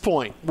at this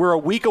point, we're a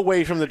week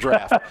away from the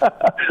draft.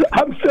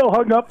 I'm still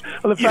hung up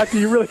on the fact that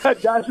you really had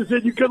guys who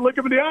said you couldn't look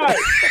him in the eye.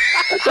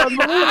 That's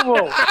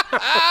unbelievable.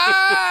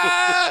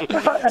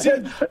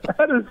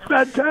 That is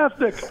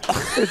fantastic.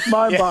 It's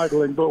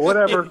mind-boggling, but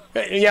whatever.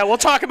 Yeah, we'll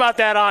talk about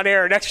that on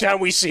air next time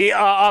we see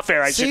off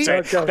air, I should say.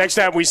 Okay. Next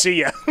time we see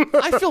you.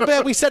 I feel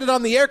bad we said it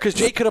on the air because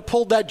Jay could have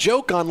pulled that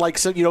joke on, like,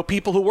 so,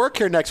 people who work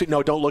here next week.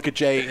 No, don't look at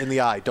Jay in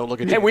the eye. Don't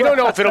look at Jay. And we don't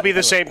know if it'll be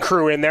the same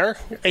crew in there.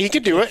 He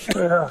could do it.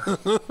 Yeah.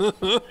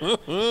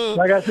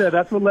 Like I said,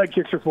 that's what leg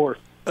kicks are for.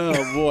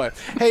 Oh, boy.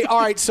 Hey, all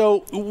right,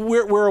 so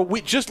we're a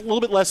week, just a little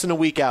bit less than a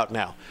week out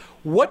now.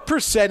 What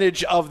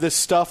percentage of the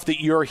stuff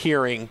that you're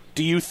hearing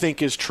do you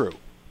think is true?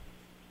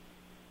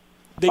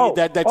 All of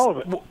it.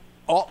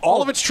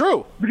 All of it's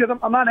true. Because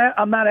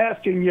I'm not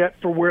asking yet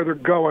for where they're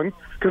going.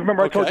 Because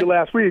remember, I told you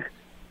last week,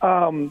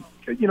 guys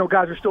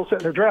are still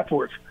setting their draft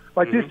boards.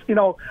 Like this,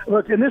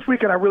 look, in this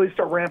weekend I really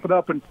start ramping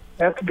up and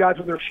asking guys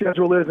what their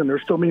schedule is, and they're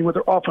still meeting with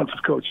their offensive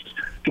coaches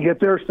to get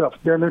their stuff.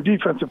 They're their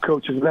defensive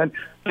coaches, and then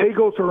they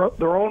go through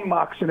their own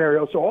mock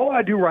scenario. So all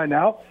I do right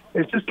now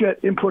is just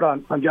get input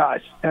on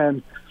guys.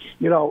 And,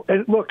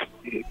 and look,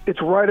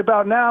 it's right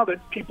about now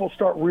that people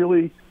start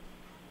really,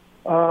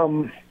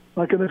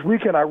 like in this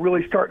weekend, I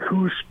really start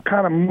who's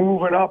kind of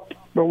moving up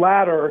the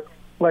ladder.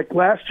 Like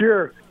last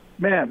year,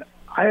 man,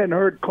 I hadn't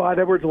heard Clyde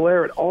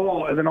Edwards-Helaire at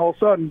all, and then all of a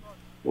sudden,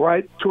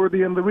 right toward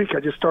the end of the week, I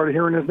just started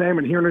hearing his name,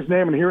 and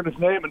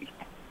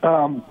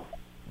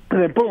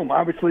then boom,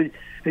 obviously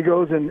he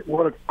goes, and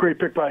what a great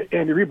pick by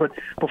Andy Reid. But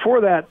before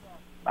that,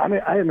 I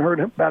hadn't heard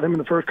about him in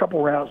the first couple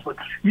of rounds, but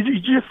you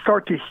just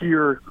start to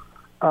hear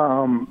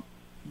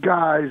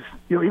guys,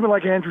 even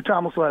like Andrew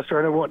Thomas last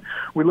year. I know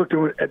we looked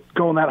at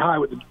going that high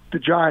with the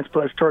Giants,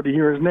 but I started to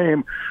hear his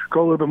name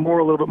go a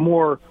little bit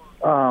more,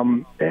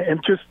 and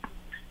just,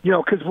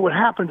 because what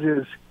happens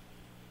is,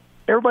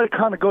 everybody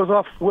kind of goes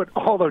off what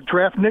all the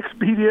draft Knicks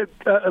media,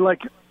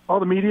 like all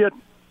the media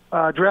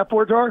draft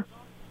boards are,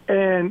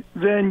 and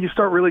then you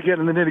start really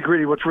getting the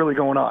nitty-gritty what's really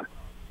going on.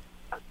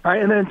 All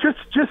right, and then just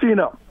so you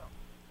know,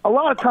 a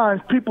lot of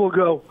times people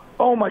go,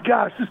 oh, my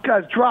gosh, this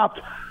guy's dropped.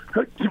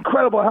 It's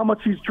incredible how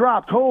much he's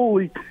dropped.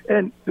 Holy.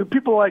 And the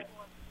people are,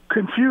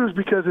 confused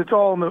because it's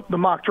all in the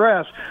mock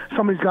drafts.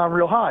 Somebody's gone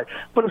real high.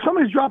 But if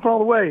somebody's dropping all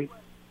the way,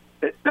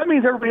 that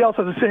means everybody else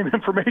has the same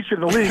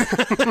information in the league.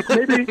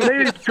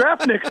 maybe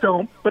draft Knicks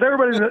don't, but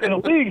everybody in the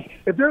league,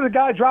 if there's a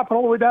guy dropping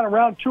all the way down in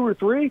round 2 or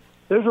 3,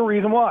 there's a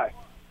reason why.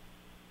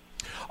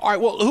 All right,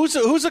 well,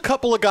 who's a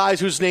couple of guys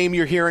whose name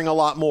you're hearing a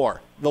lot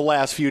more the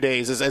last few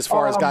days as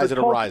far as guys that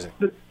are rising?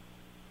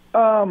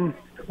 Well,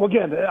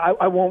 again,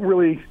 I won't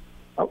really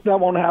 – that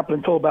won't happen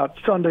until about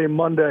Sunday,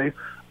 Monday.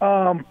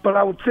 But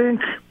I would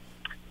think,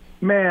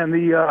 man,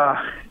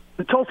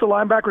 the Tulsa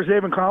linebacker,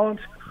 Zaven Collins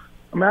 –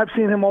 I've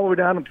seen him all the way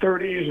down in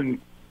 30s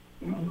and,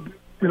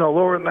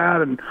 lower than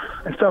that and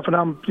stuff. And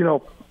I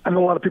know a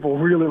lot of people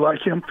really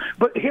like him.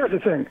 But here's the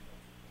thing.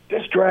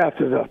 This draft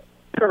is a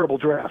terrible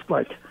draft.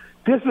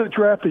 This is a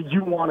draft that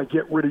you want to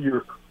get rid of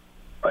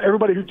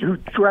everybody who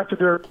drafted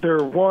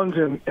their ones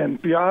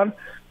and beyond.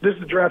 This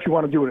is the draft you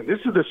want to do it in. This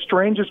is the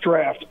strangest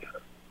draft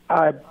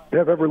I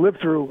have ever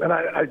lived through. And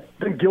I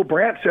think Gil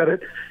Brandt said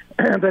it.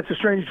 And that's the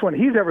strangest one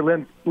he's ever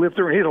lived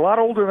through. And he's a lot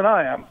older than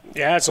I am.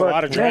 Yeah, it's a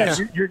lot of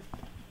drafts.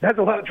 That's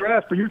a lot of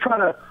drafts, but you're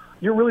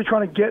really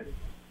trying to get,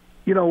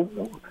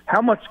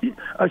 how much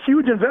a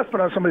huge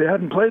investment on somebody that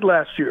hadn't played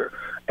last year,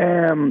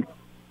 and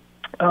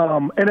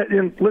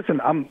listen,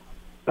 I'm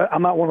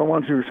not one of the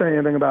ones who are saying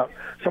anything about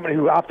somebody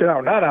who opted out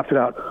or not opted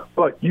out,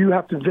 but you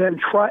have to then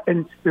try,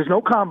 and there's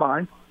no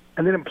combine,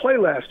 and they didn't play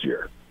last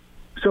year,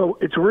 so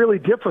it's really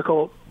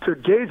difficult to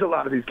gauge a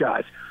lot of these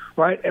guys,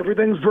 right?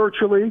 Everything's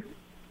virtually.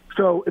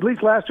 So at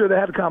least last year they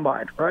had a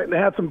combine, right? And they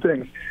had some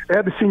things. They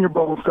had the Senior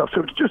Bowl and stuff.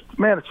 So it's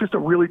just a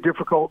really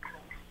difficult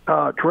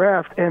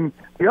draft. And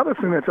the other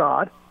thing that's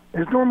odd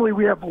is normally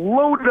we have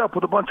loaded up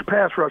with a bunch of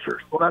pass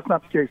rushers. Well, that's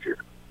not the case here,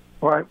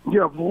 all right?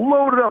 You have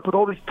loaded up with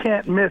all these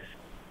can't miss.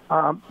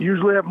 You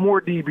usually have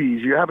more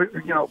DBs. You have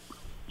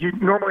you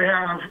normally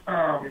have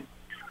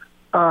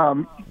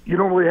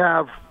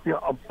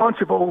a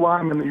bunch of O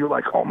linemen that you're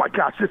like, oh my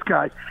gosh, this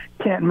guy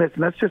can't miss,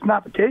 and that's just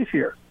not the case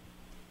here.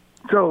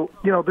 So,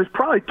 there's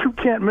probably 2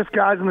 can't-miss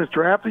guys in this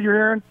draft that you're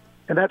hearing,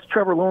 and that's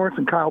Trevor Lawrence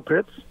and Kyle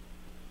Pitts.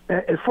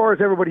 As far as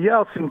everybody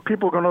else, and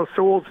people are going to know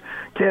Sewell's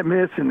can't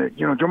miss, and,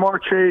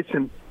 Jamar Chase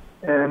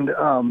and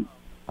a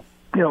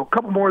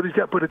couple more of these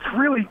guys. But it's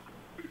really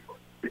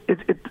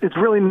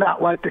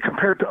not like that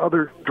compared to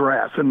other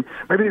drafts. And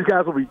maybe these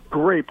guys will be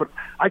great, but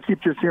I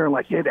keep just hearing,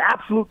 the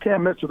absolute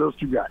can't miss are those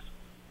 2 guys.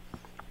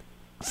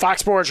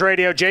 Fox Sports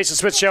Radio, Jason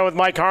Smith Show with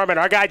Mike Harmon.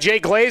 Our guy Jay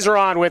Glazer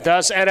on with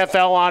us,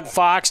 NFL on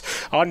Fox,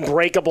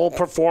 Unbreakable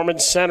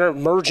Performance Center,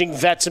 merging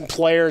vets and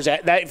players.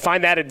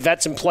 Find that at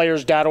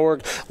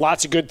vetsandplayers.org.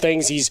 Lots of good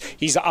things.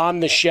 He's on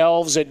the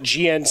shelves at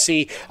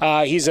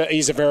GNC.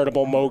 He's a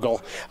veritable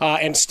mogul.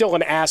 And still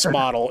an ass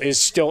model is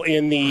still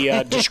in the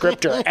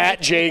descriptor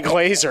at Jay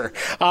Glazer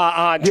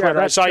on Twitter.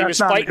 Yeah, I saw you was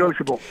fighting.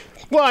 Negotiable.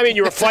 Well, I mean,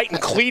 you were fighting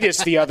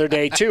Cletus the other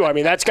day, too. I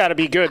mean, that's got to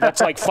be good. That's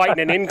like fighting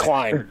an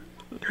incline.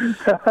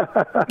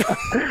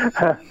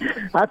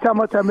 That's how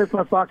much I miss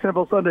my Fox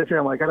NFL Sunday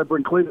family. I got to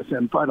bring Cletus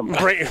in, fight him.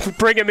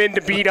 Bring him in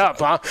to beat up,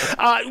 huh?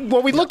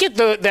 Well, we look at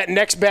that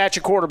next batch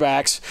of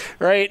quarterbacks,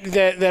 right,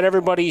 that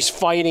everybody's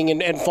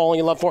fighting and falling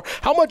in love for.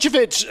 How much of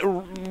it's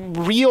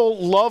real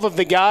love of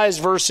the guys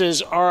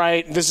versus, all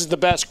right, this is the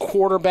best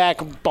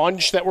quarterback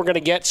bunch that we're going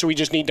to get, so we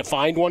just need to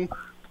find one?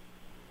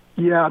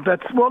 Yeah, there's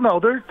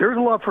a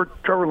love for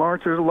Trevor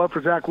Lawrence. There's a love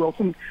for Zach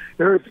Wilson.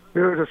 There's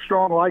a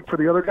strong like for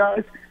the other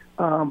guys.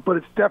 But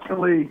it's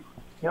definitely,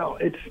 I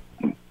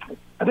think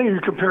if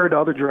you compare it to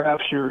other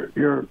drafts,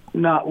 you're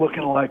not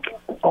looking like,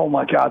 oh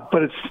my God.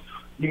 But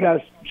you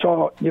guys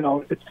saw,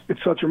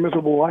 it's such a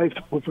miserable life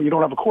when you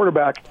don't have a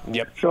quarterback.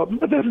 Yep. So,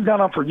 but this has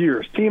gone on for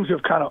years. Teams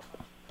have kind of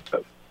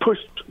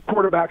pushed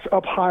quarterbacks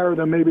up higher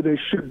than maybe they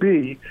should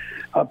be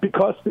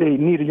because they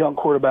need a young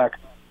quarterback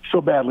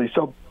so badly.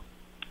 So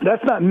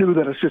that's not new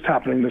that it's just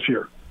happening this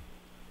year.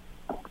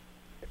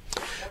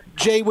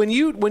 Jay, when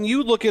you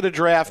look at a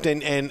draft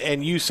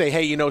and you say,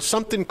 hey,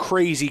 something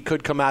crazy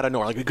could come out of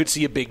nowhere, like we could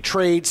see a big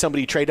trade,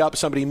 somebody trade up,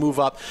 somebody move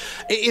up.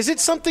 Is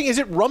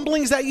it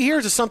rumblings that you hear?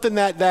 Is it something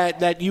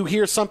that you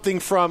hear something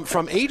from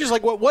agents?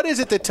 Like what is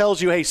it that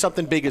tells you, hey,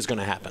 something big is going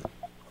to happen?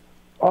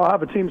 I'll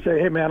have a team say,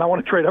 hey, man, I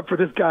want to trade up for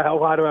this guy. How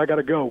high do I got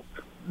to go?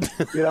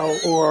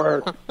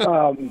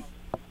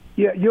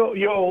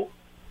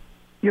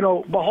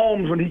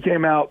 Mahomes, when he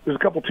came out, there's a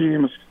couple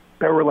teams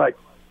that were like,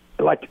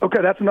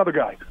 okay, that's another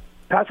guy.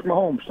 Patrick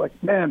Mahomes,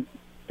 man,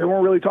 they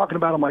weren't really talking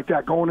about him like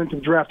that going into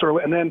the draft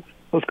early. And then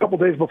those couple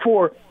days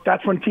before,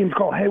 that's when teams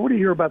call, hey, what do you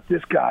hear about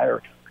this guy?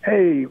 Or,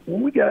 hey,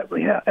 when we got,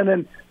 yeah. And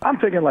then I'm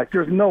thinking,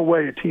 there's no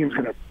way a team's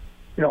going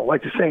to,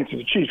 like the Saints or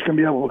the Chiefs, going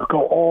to be able to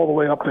go all the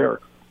way up there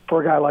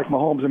for a guy like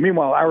Mahomes. And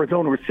meanwhile,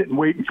 Arizona was sitting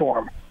waiting for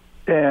him.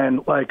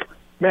 And,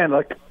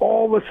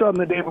 all of a sudden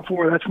the day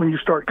before, that's when you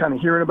start kind of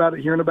hearing about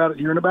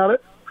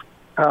it.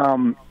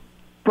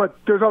 But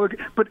there's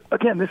but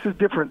again, this is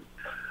different.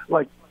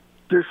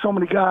 There's so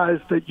many guys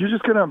that you're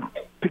just going to,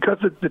 because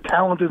the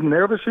talent isn't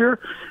there this year,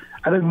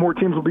 I think more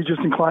teams will be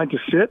just inclined to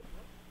sit.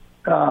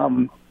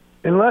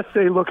 Unless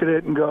they look at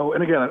it and go,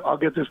 and again, I'll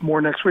get this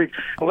more next week,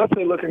 unless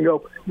they look and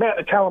go, man,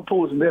 the talent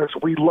pool isn't there, so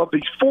we love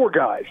these four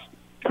guys.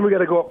 So we got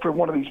to go up for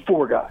one of these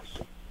four guys.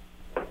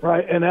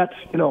 Right? And that's,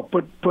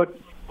 but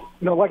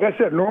like I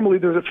said, normally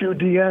there's a few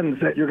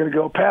DNs that you're going to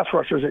go, pass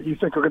rushers that you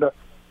think are going to,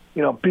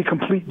 be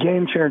complete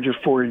game changers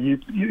for you.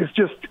 It's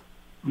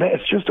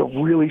just a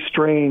really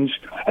strange.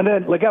 And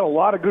then they got a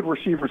lot of good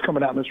receivers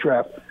coming out in this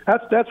draft.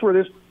 That's where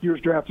this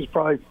year's draft is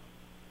probably,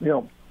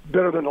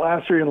 better than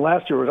last year. And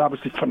last year was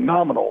obviously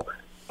phenomenal.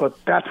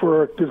 But that's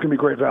where there's going to be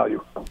great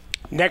value.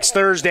 Next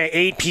Thursday,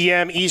 8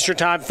 p.m. Eastern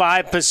Time,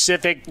 5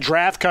 Pacific,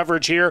 draft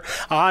coverage here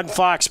on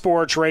Fox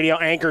Sports Radio,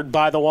 anchored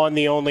by the one,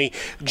 the only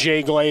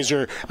Jay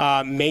Glazer,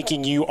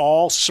 making you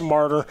all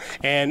smarter.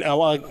 And,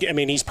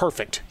 he's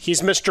perfect.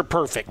 He's Mr.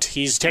 Perfect.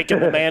 He's taken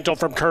the mantle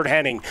from Kurt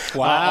Hennig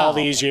all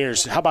these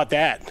years. How about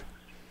that?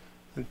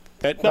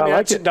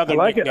 That's another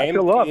nickname. I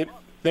feel love.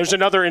 There's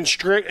another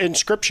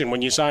inscription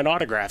when you sign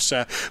autographs.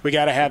 We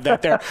got to have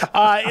that there.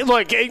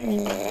 Look,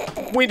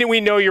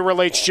 we know your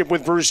relationship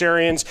with Bruce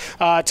Arians.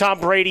 Tom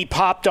Brady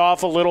popped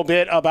off a little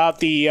bit about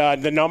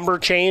the number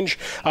change.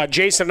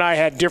 Jason and I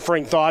had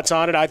differing thoughts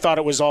on it. I thought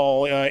it was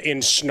all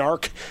in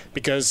snark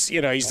because,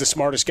 he's the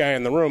smartest guy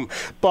in the room.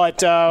 But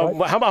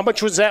how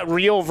much was that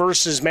real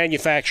versus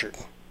manufactured?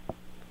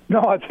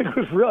 No, I think it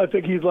was real. I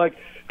think he's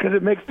because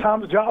it makes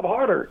Tom's job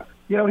harder.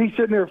 He's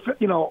sitting there,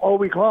 all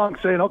week long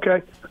saying,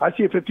 okay, I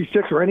see a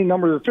 56 or any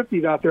number of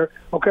 50s out there.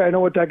 Okay, I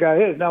know what that guy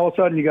is. Now all of a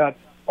sudden you got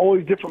all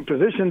these different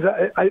positions.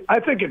 I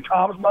think in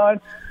Tom's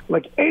mind,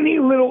 any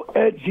little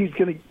edge he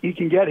can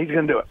get, he's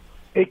going to do it.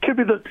 It could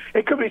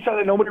be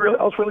something nobody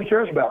else really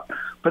cares about.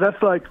 But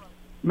that's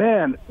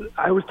man,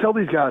 I always tell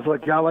these guys,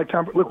 guy like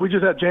Tom. Look, we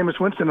just had Jameis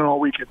Winston in all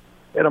week at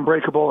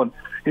Unbreakable, and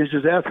he's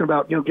just asking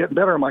about getting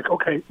better. I'm like,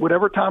 okay,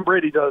 whatever Tom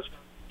Brady does,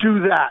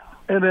 do that,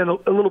 and then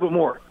a little bit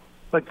more.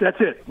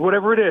 That's it.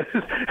 Whatever it is.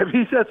 If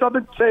he says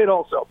something, say it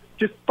also.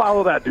 Just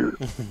follow that dude.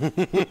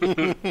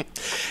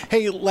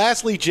 Hey,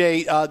 lastly,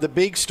 Jay, the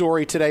big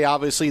story today,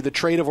 obviously, the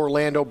trade of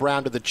Orlando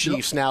Brown to the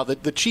Chiefs. Yep. Now,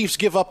 the Chiefs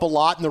give up a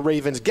lot, and the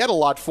Ravens get a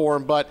lot for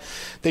him, but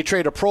they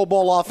trade a Pro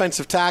Bowl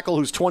offensive tackle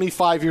who's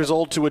 25 years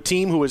old to a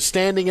team who is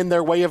standing in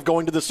their way of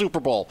going to the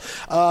Super Bowl.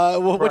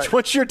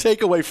 What's your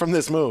takeaway from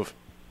this move?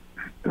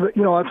 I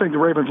think the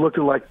Ravens looked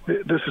at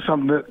this is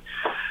something that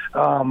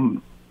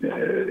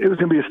it was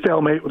going to be a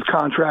stalemate with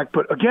contract.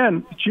 But,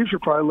 again, the Chiefs are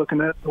probably looking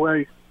at the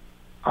way,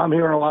 I'm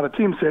hearing a lot of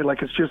teams say,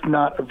 like, it's just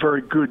not a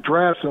very good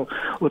draft, so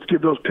let's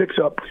give those picks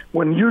up,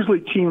 when usually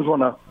teams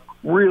want to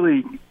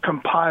really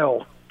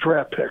compile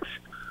draft picks.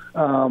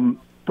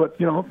 But,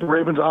 you know, the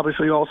Ravens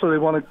obviously also, they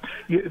want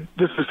to –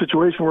 this is a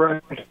situation where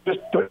I just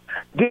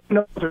didn't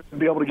know if they're going to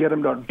be able to get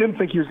him done. Didn't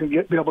think he was going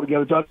to be able to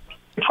get it done.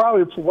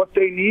 Probably for what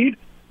they need,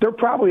 they're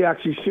probably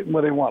actually sitting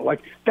where they want.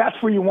 Like, that's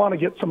where you want to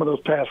get some of those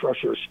pass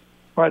rushers,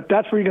 right?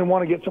 That's where you're going to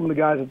want to get some of the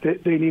guys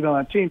that they need on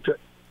that team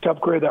to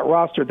upgrade that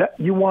roster. That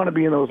you want to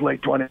be in those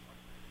late 20s,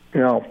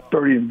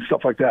 30 and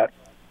stuff like that.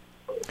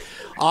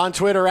 On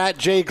Twitter, at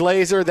Jay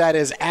Glazer. That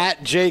is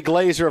at Jay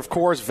Glazer, of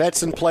course,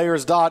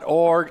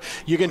 vetsandplayers.org.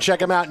 You can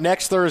check him out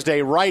next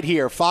Thursday right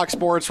here, Fox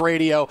Sports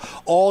Radio.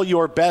 All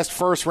your best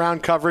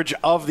first-round coverage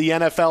of the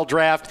NFL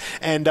draft,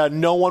 and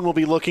no one will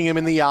be looking him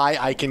in the eye,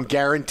 I can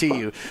guarantee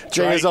you.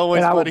 Jay, as always,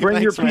 and I will buddy, bring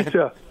thanks, your man.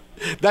 pizza.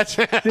 That's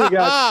See you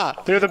guys.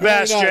 They're the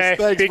best, nice. Jay.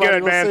 Thanks, be buddy.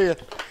 good, We'll man. see you.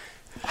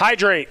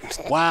 Hydrate.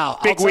 Wow.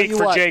 Big week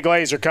for Jay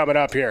Glazer coming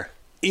up here.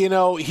 You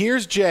know,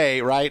 here's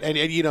Jay, right? And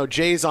you know,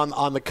 Jay's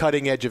on the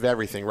cutting edge of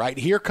everything, right?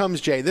 Here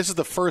comes Jay. This is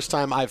the first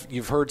time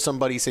you've heard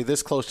somebody say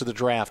this close to the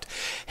draft,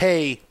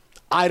 hey,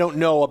 I don't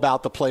know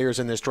about the players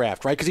in this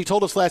draft, right? Because he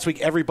told us last week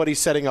everybody's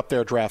setting up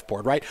their draft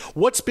board, right?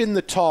 What's been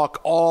the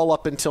talk all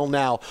up until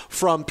now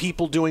from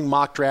people doing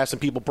mock drafts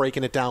and people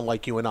breaking it down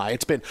like you and I?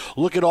 It's been,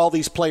 look at all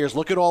these players,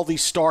 look at all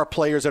these star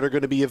players that are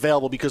going to be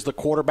available because the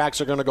quarterbacks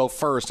are going to go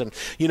first. And,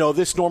 you know,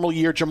 this normal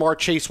year, Jamar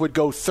Chase would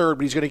go third,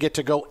 but he's going to get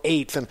to go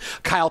eighth. And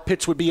Kyle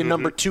Pitts would be a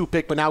number 2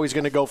 pick, but now he's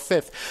going to go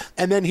fifth.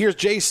 And then here's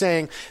Jay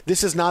saying,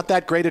 this is not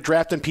that great a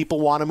draft and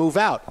people want to move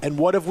out. And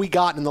what have we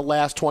gotten in the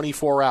last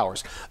 24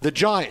 hours? The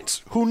Giants,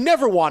 who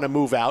never want to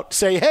move out,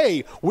 say,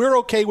 hey, we're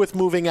okay with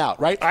moving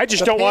out, right? I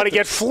just don't want to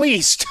get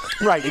fleeced.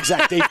 Right,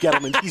 exactly. Dave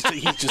Gettleman,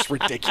 he's just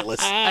ridiculous.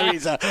 I mean,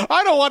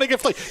 I don't want to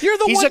get fleeced. You're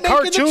the he's one a making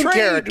cartoon the trade.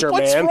 character,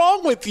 What's man.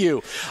 wrong with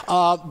you?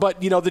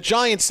 But, you know, the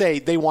Giants say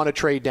they want to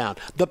trade down.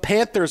 The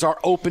Panthers are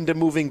open to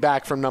moving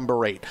back from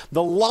number 8.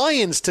 The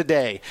Lions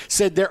today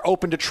said they're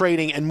open to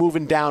trading and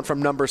moving down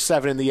from number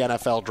 7 in the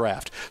NFL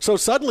draft. So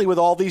suddenly with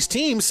all these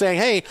teams saying,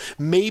 hey,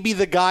 maybe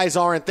the guys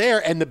aren't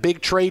there, and the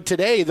big trade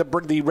today,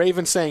 the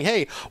Ravens saying,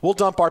 hey, we'll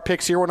dump our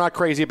picks here. We're not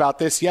crazy about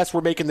this. Yes,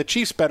 we're making the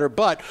Chiefs better,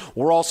 but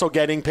we're also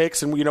getting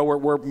picks, and, you know,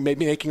 we're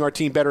maybe making our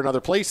team better in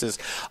other places.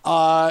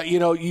 You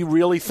know, you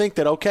really think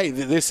that, okay,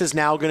 this is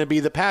now going to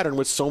be the pattern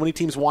with so many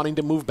teams wanting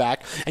to move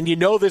back, and you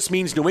know this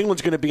means New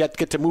England's going to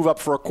get to move up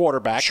for a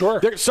quarterback. Sure.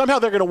 Somehow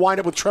they're going to wind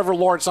up with Trevor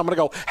Lawrence. I'm going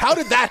to go, how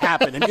did that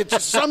happen? And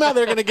somehow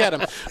they're going to get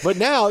him. But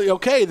now,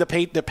 okay, the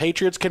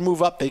Patriots can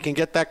move up. They can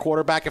get that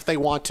quarterback if they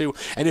want to.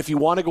 And if you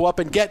want to go up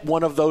and get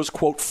one of those,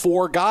 quote,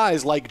 4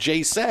 guys, like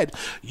Jay said,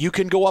 you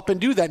can go up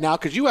and do that now,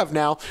 because you have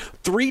now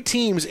 3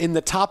 teams in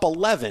the top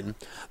 11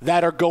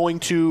 that are going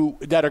to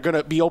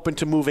be open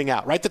to moving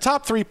out, right? The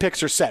top 3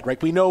 picks are set,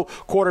 right? We know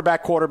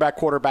quarterback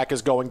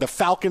is going. The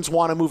Falcons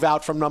want to move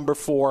out from number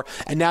 4,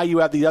 and now you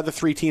have the other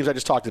 3 teams I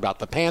just talked about,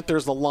 the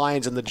Panthers, the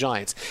Lions, and the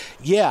Giants.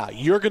 Yeah,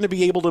 you're going to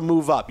be able to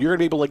move up. You're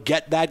going to be able to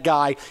get that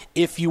guy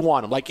if you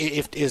want him. Like,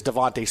 is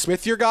Devontae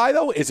Smith your guy,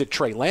 though? Is it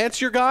Trey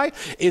Lance your guy?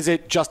 Is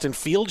it Justin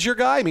Fields your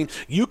guy? I mean,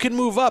 you can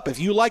move up. If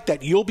you like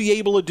that, you'll be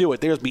able to do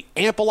it. There's be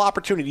ample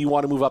opportunity you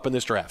want to move up in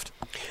this draft.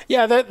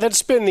 Yeah,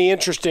 that's been the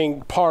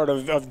interesting part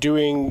of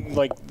doing,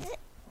 like,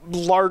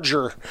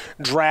 larger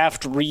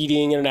draft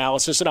reading and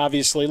analysis. And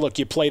obviously, look,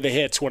 you play the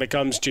hits when it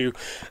comes to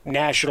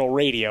national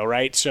radio,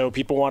 right? So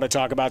people want to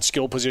talk about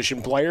skill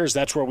position players.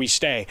 That's where we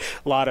stay.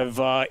 A lot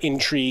of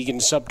intrigue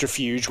and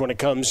subterfuge when it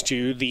comes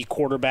to the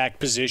quarterback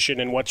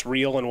position and what's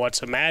real and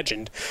what's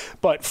imagined.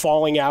 But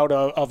falling out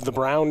of the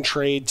Brown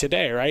trade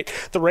today, right?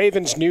 The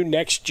Ravens knew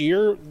next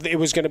year it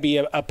was going to be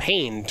a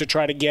pain to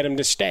try to get him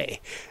to stay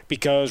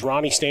because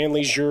Ronnie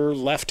Stanley's your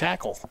left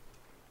tackle.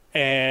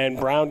 And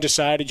Brown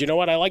decided, you know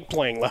what, I like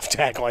playing left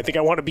tackle. I think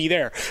I want to be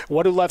there.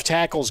 What do left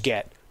tackles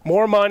get?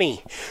 More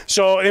money.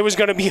 So it was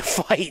going to be a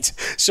fight.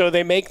 So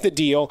they make the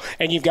deal,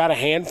 and you've got a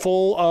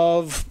handful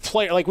of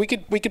players. Like we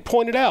could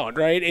point it out,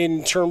 right?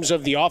 In terms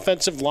of the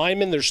offensive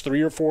linemen, there's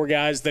 3 or 4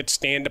 guys that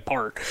stand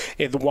apart.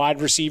 In the wide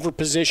receiver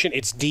position,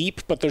 it's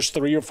deep, but there's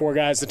 3 or 4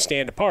 guys that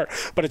stand apart.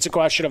 But it's a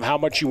question of how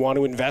much you want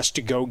to invest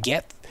to go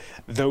get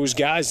those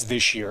guys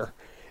this year.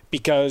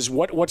 Because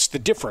what's the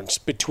difference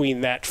between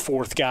that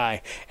 4th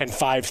guy and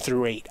 5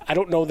 through 8? I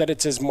don't know that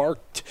it's as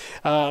market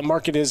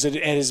as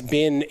it has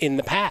been in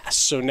the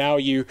past. So now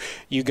you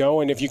go,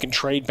 and if you can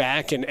trade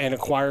back and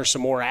acquire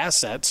some more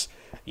assets,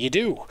 you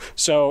do.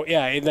 So,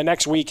 yeah, the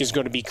next week is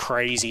going to be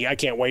crazy. I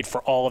can't wait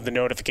for all of the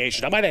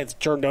notifications. I might have to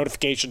turn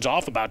notifications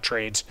off about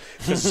trades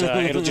because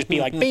it'll just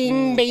be like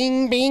bing,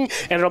 bing, bing,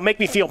 and it'll make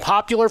me feel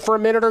popular for a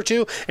minute or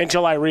two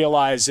until I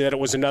realize that it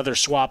was another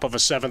swap of a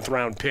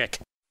 7th-round pick.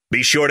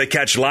 Be sure to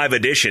catch live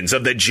editions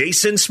of The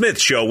Jason Smith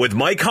Show with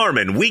Mike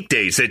Harmon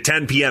weekdays at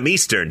 10 p.m.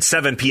 Eastern,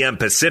 7 p.m.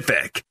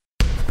 Pacific.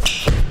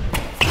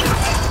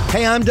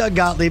 Hey, I'm Doug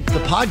Gottlieb. The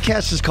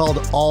podcast is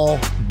called All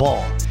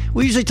Ball.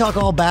 We usually talk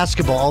all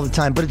basketball all the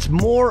time, but it's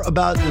more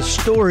about the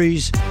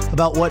stories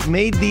about what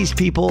made these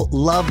people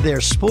love their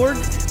sport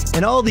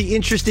and all the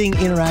interesting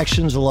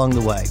interactions along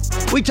the way.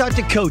 We talk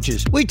to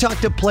coaches. We talk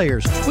to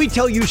players. We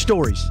tell you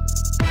stories.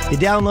 You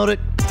download it.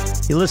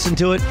 You listen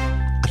to it.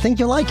 I think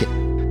you'll like it.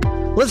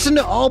 Listen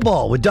to All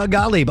Ball with Doug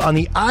Gottlieb on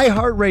the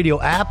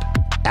iHeartRadio app,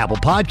 Apple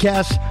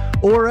Podcasts,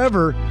 or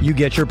wherever you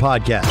get your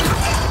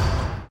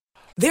podcasts.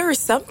 There are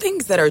some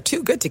things that are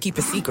too good to keep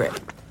a secret.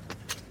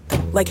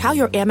 Like how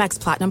your Amex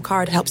Platinum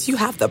card helps you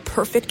have the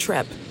perfect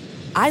trip.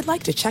 I'd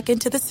like to check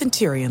into the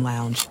Centurion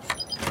Lounge.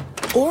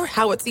 Or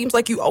how it seems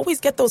like you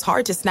always get those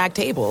hard-to-snag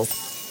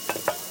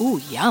tables.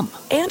 Ooh, yum.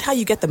 And how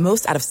you get the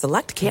most out of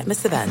select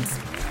can't-miss events.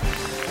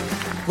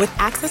 With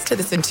access to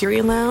the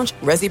Centurion Lounge,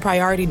 Resi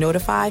Priority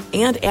Notified,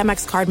 and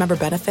Amex card member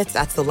benefits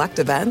at select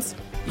events,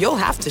 you'll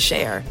have to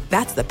share.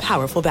 That's the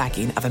powerful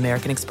backing of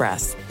American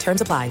Express.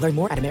 Terms apply. Learn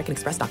more at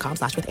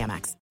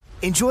americanexpress.com/withAmex.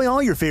 Enjoy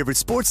all your favorite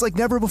sports like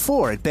never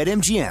before at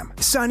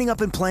BetMGM. Signing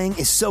up and playing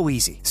is so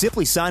easy.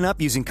 Simply sign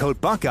up using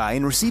code Buckeye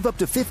and receive up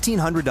to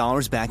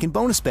 $1,500 back in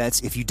bonus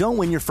bets if you don't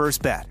win your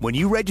first bet. When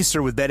you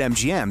register with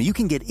BetMGM, you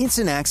can get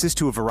instant access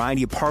to a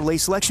variety of parlay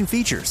selection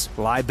features,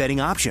 live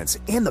betting options,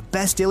 and the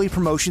best daily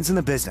promotions in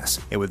the business.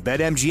 And with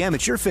BetMGM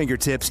at your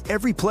fingertips,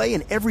 every play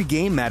and every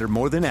game matter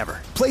more than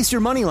ever. Place your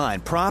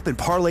moneyline, prop, and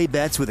parlay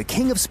bets with the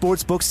king of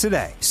sportsbooks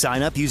today.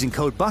 Sign up using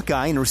code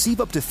Buckeye and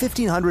receive up to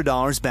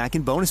 $1,500 back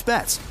in bonus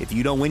bets if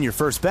you don't win your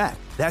first bet.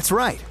 That's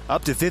right,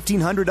 up to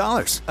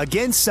 $1,500.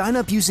 Again, sign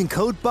up using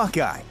code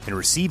Buckeye and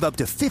receive up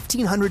to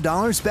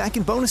 $1,500 back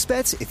in bonus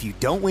bets if you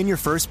don't win your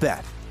first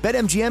bet.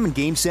 BetMGM and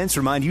GameSense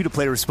remind you to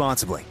play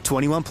responsibly.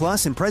 21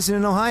 plus and present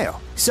in Ohio.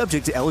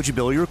 Subject to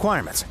eligibility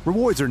requirements.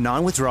 Rewards are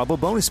non-withdrawable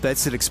bonus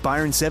bets that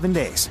expire in 7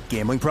 days.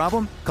 Gambling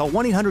problem? Call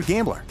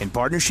 1-800-GAMBLER in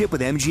partnership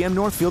with MGM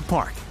Northfield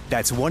Park.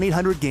 That's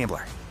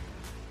 1-800-GAMBLER.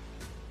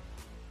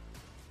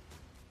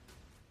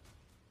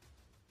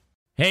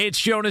 Hey,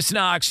 it's Jonas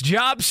Knox.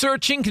 Job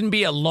searching can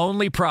be a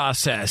lonely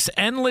process.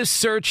 Endless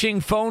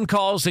searching, phone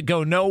calls that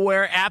go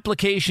nowhere,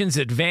 applications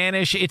that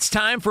vanish. It's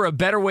time for a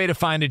better way to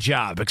find a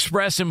job.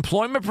 Express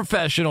Employment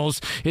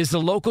Professionals is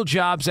the local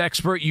jobs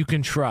expert you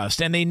can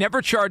trust, and they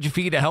never charge a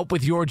fee to help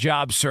with your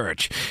job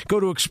search. Go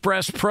to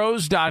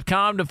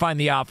expresspros.com to find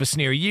the office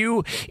near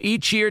you.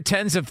 Each year,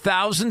 tens of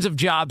thousands of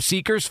job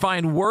seekers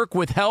find work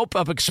with help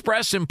of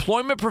Express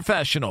Employment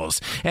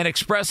Professionals, and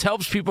Express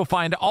helps people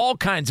find all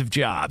kinds of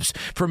jobs,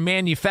 from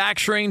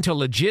manufacturing to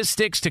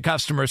logistics to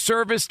customer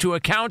service to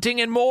accounting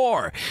and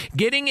more.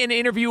 Getting an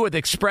interview with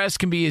Express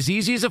can be as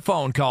easy as a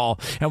phone call,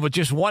 and with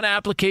just one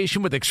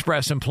application with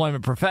Express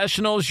Employment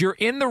Professionals, you're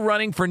in the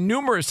running for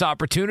numerous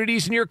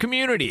opportunities in your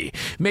community.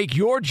 Make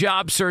your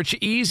job search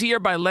easier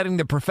by letting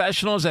the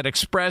professionals at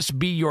Express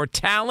be your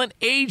talent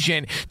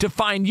agent to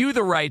find you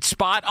the right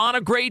spot on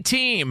a great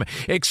team.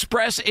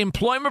 Express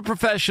Employment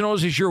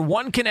Professionals is your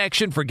one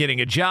connection for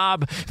getting a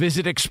job.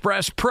 Visit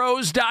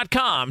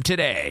expresspros.com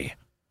today.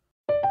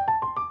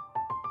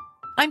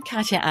 I'm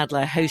Katya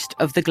Adler, host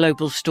of The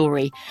Global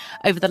Story.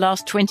 Over the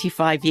last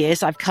 25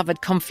 years, I've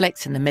covered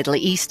conflicts in the Middle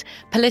East,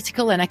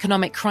 political and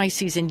economic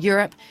crises in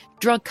Europe,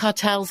 drug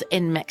cartels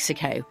in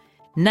Mexico.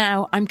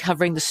 Now I'm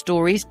covering the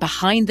stories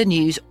behind the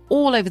news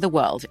all over the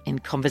world in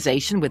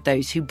conversation with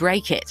those who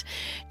break it.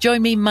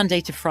 Join me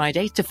Monday to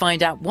Friday to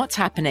find out what's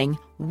happening,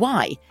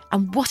 why,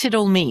 and what it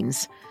all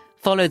means.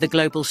 Follow The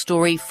Global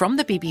Story from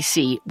the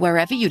BBC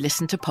wherever you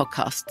listen to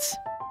podcasts.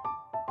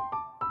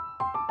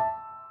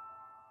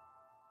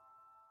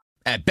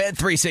 At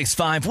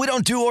Bet365, we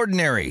don't do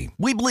ordinary.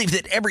 We believe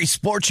that every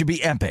sport should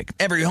be epic.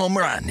 Every home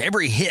run,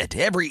 every hit,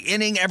 every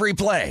inning, every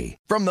play.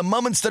 From the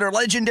moments that are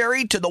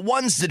legendary to the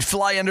ones that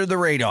fly under the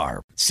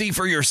radar. See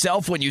for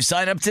yourself when you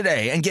sign up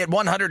today and get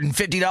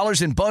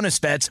 $150 in bonus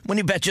bets when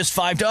you bet just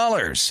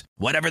 $5.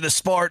 Whatever the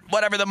sport,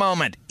 whatever the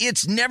moment,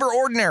 it's never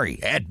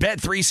ordinary at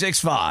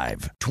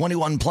Bet365.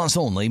 21 plus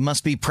only.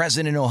 Must be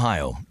present in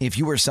Ohio. If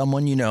you or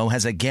someone you know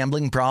has a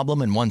gambling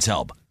problem and wants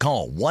help,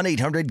 call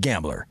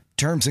 1-800-GAMBLER.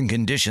 Terms and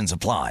conditions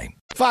apply.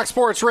 Fox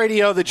Sports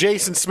Radio, the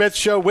Jason Smith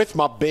Show with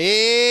my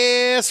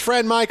best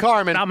friend Mike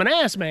Harmon. I'm an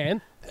ass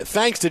man.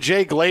 Thanks to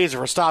Jay Glazer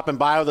for stopping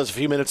by with us a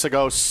few minutes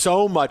ago.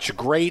 So much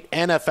great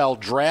NFL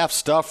draft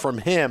stuff from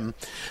him.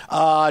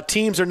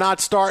 Teams are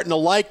not starting to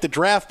like the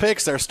draft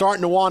picks. They're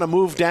starting to want to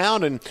move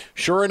down. And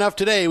sure enough,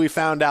 today we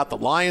found out the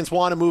Lions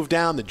want to move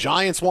down. The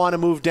Giants want to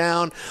move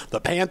down.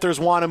 The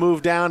Panthers want to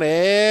move down.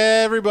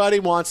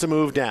 Everybody wants to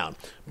move down.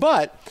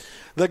 But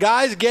the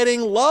guys getting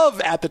love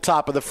at the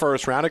top of the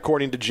first round,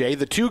 according to Jay,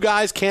 the two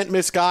guys can't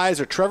miss guys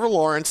are Trevor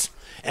Lawrence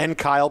and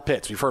Kyle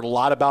Pitts. We've heard a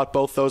lot about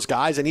both those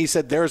guys, and he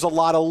said there's a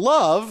lot of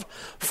love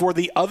for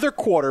the other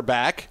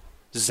quarterback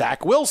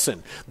Zach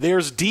Wilson.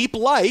 There's deep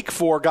like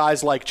for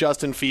guys like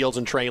Justin Fields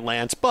and Trey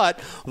Lance, but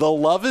the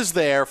love is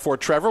there for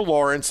Trevor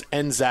Lawrence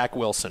and Zach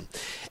Wilson.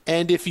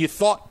 And if you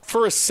thought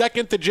for a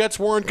second the Jets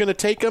weren't going to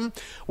take him,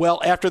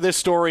 well, after this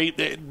story,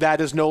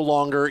 that is no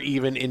longer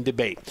even in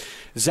debate.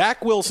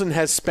 Zach Wilson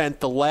has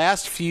spent the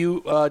last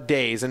few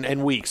days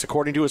and weeks,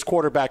 according to his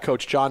quarterback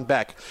coach, John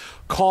Beck,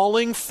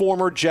 calling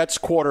former Jets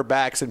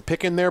quarterbacks and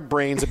picking their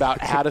brains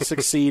about how to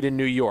succeed in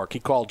New York. He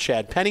called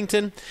Chad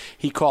Pennington.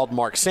 He called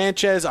Mark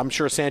Sanchez. I'm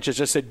sure Sanchez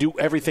just said, do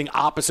everything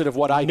opposite of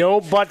what I do.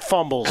 No butt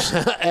fumbles.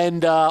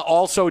 And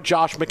also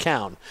Josh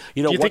McCown.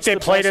 Do you think they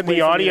played in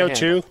the audio,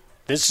 too?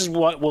 This is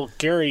what will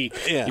carry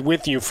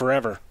with you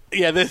forever.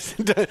 Yeah,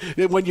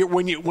 when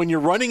you're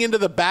running into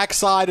the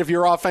backside of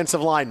your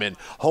offensive lineman,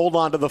 hold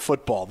on to the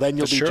football. Then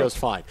you'll be just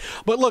fine.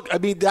 But look, I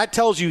mean, that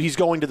tells you he's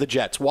going to the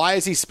Jets. Why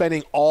is he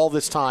spending all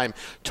this time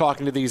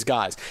talking to these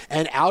guys?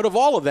 And out of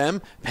all of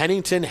them,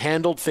 Pennington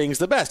handled things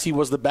the best. He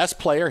was the best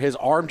player. His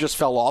arm just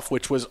fell off,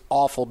 which was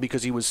awful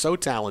because he was so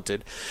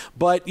talented.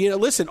 But,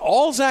 listen,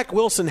 all Zach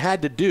Wilson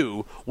had to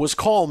do was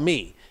call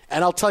me.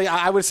 And I'll tell you,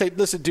 I would say,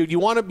 listen, dude, you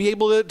want to be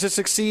able to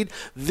succeed?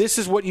 This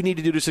is what you need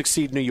to do to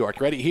succeed in New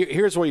York. Ready?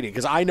 Here's what you need,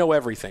 because I know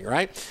everything,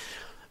 right?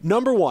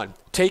 Number one,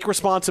 take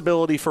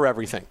responsibility for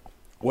everything.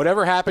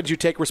 Whatever happens, you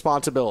take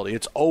responsibility.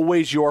 It's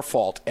always your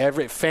fault.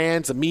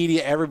 Fans, the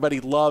media, everybody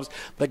loves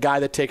the guy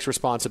that takes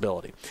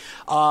responsibility.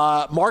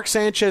 Mark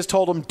Sanchez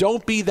told him,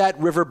 don't be that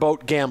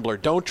riverboat gambler.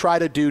 Don't try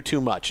to do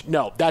too much.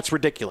 No, that's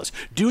ridiculous.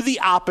 Do the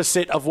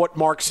opposite of what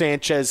Mark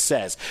Sanchez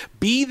says.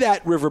 Be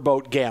that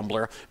riverboat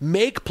gambler.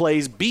 Make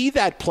plays. Be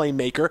that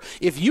playmaker.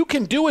 If you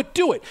can do it,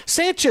 do it.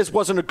 Sanchez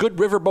wasn't a good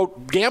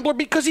riverboat gambler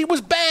because he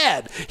was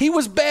bad. He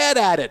was bad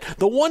at it.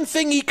 The one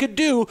thing he could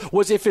do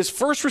was if his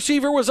first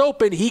receiver was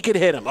open, he could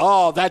hit him.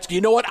 Oh, you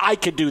know what? I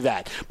could do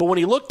that. But when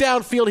he looked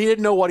downfield, he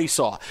didn't know what he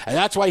saw. And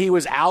that's why he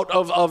was out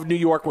of New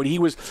York when he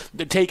was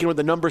taken with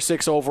the number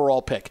 6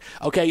 overall pick.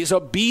 Okay, so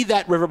be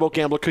that riverboat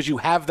gambler because you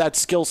have that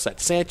skill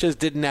set. Sanchez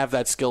didn't have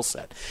that skill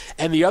set.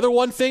 And the other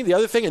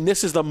thing, and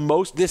this is the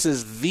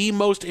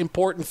most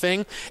important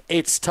thing,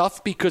 it's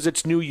tough because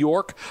it's New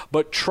York,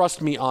 but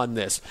trust me on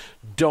this.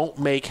 Don't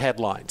make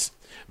headlines.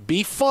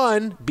 Be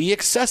fun, be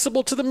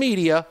accessible to the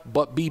media,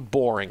 but be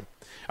boring.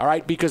 All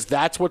right, because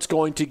that's what's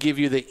going to give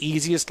you the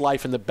easiest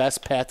life and the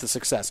best path to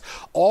success.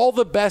 All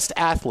the best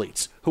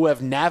athletes who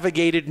have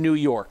navigated New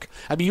York.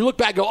 I mean, you look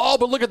back and go, oh,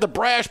 but look at the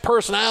brash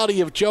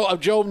personality of Joe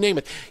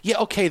Namath. Yeah,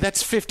 okay,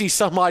 that's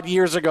 50-some-odd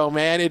years ago,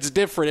 man. It's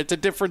different. It's a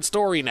different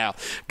story now.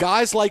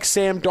 Guys like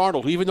Sam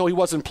Darnold, even though he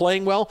wasn't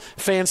playing well,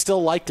 fans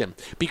still liked him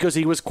because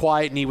he was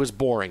quiet and he was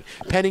boring.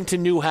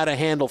 Pennington knew how to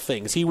handle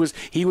things. He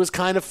was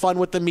kind of fun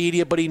with the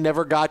media, but he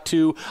never got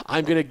to,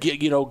 I'm going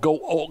to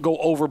go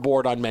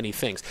overboard on many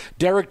things.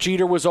 Derek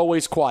Jeter was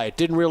always quiet,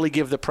 didn't really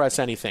give the press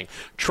anything.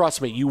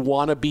 Trust me, you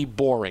want to be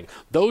boring.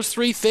 Those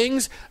three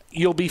things,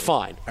 you'll be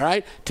fine, all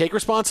right? Take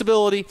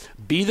responsibility,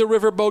 be the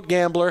riverboat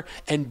gambler,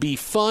 and be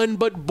fun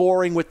but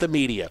boring with the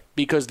media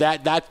because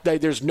that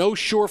there's no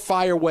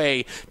surefire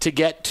way to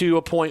get to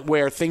a point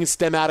where things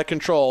stem out of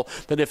control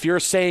than if you're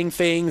saying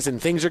things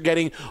and things are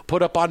getting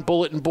put up on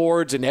bulletin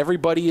boards and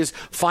everybody is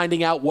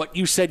finding out what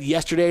you said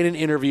yesterday in an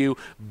interview.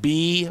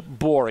 Be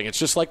boring. It's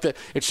just like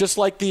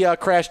the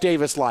Crash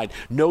Davis line.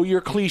 Know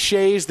your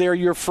cliches, they're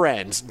your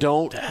friends.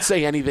 Don't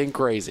say anything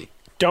crazy.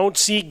 Don't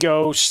see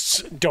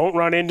ghosts. Don't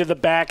run into the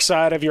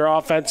backside of your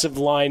offensive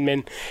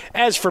lineman.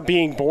 As for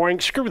being boring,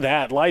 screw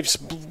that.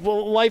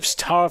 Life's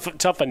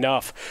tough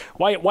enough.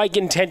 Why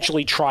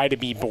intentionally try to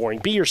be boring?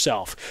 Be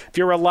yourself. If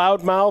you're a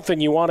loudmouth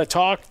and you want to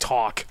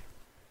talk.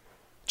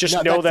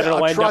 Just know that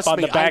it'll end up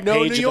on the back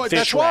page of the fish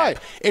That's why.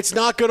 It's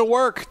not going to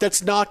work.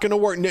 That's not going to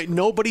work.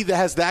 Nobody that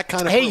has that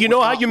kind of... Hey, you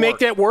know how you make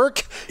that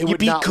work? You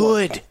be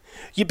good.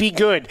 You be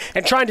good.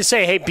 And trying to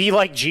say, hey, be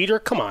like Jeter?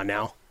 Come on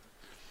now.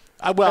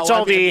 Here's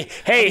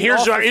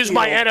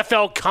my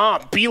NFL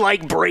comp. Be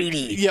like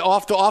Brady. Yeah,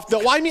 off the.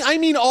 Well, I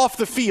mean off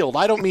the field.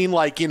 I don't mean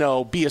like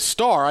be a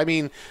star. I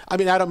mean I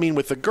don't mean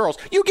with the girls.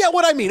 You get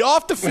what I mean.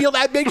 Off the field,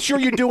 that makes sure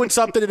you're doing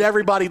something that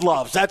everybody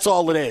loves. That's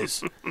all it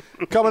is.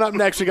 Coming up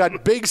next, we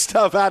got big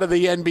stuff out of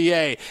the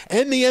NBA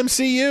and the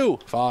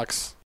MCU.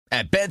 Fox.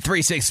 At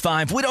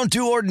Bet365, we don't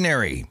do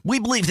ordinary. We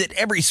believe that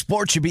every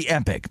sport should be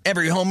epic.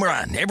 Every home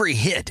run, every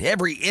hit,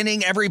 every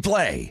inning, every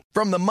play.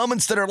 From the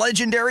moments that are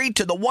legendary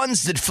to the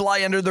ones that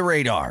fly under the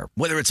radar.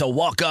 Whether it's a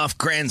walk-off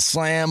grand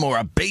slam or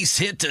a base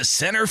hit to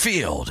center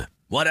field.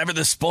 Whatever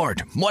the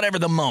sport, whatever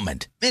the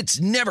moment.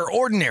 It's never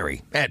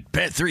ordinary at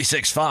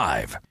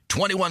Bet365.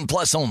 21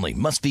 plus only.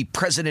 Must be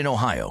present in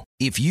Ohio.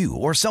 If you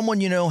or someone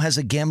you know has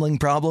a gambling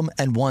problem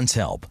and wants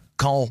help,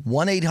 call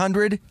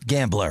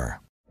 1-800-GAMBLER.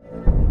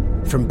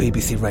 From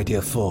BBC Radio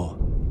 4,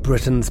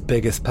 Britain's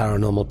biggest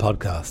paranormal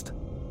podcast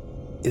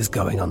is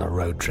going on a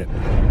road trip.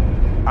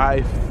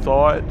 I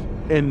thought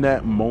in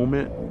that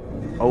moment,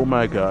 oh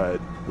my God,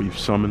 we've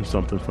summoned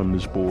something from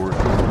this board.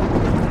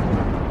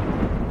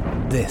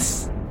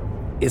 This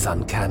is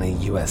Uncanny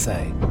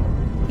USA.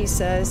 He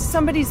says,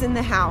 somebody's in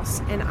the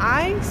house, and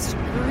I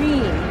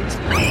screamed.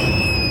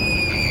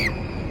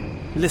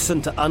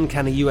 Listen to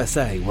Uncanny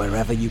USA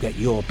wherever you get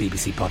your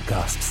BBC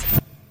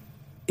podcasts.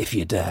 If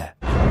you dare.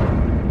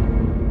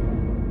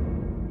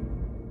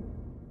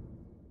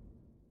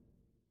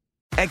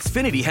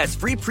 Xfinity has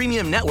free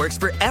premium networks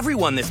for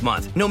everyone this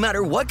month, no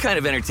matter what kind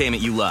of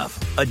entertainment you love.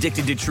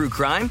 Addicted to true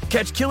crime?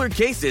 Catch killer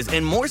cases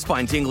and more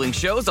spine-tingling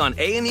shows on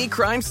A&E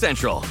Crime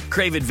Central.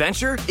 Crave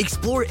adventure?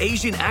 Explore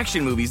Asian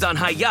action movies on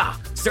Hi-Ya.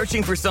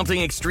 Searching for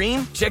something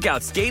extreme? Check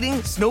out skating,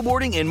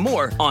 snowboarding, and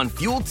more on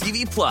Fuel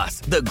TV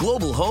Plus, the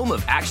global home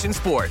of action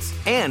sports.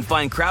 And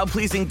find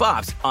crowd-pleasing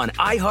bops on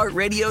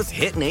iHeartRadio's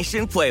Hit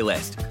Nation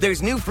playlist.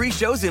 There's new free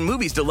shows and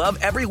movies to love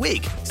every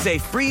week. Say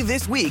free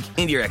this week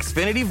in your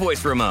Xfinity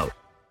voice remote.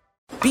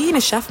 Being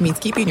a chef means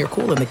keeping your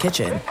cool in the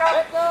kitchen.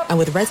 And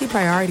with Resi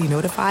Priority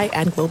Notify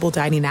and Global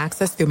Dining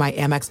Access through my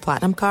Amex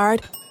Platinum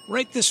card,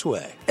 right this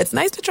way. It's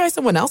nice to try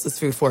someone else's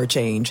food for a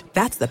change.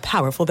 That's the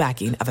powerful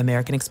backing of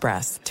American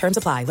Express. Terms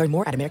apply. Learn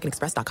more at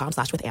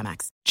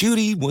americanexpress.com/withAmex.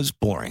 Judy was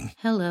boring.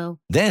 Hello.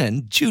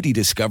 Then Judy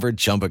discovered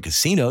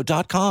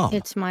ChumbaCasino.com.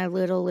 It's my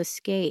little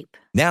escape.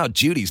 Now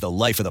Judy's the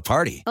life of the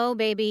party. Oh,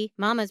 baby,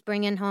 mama's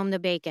bringing home the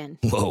bacon.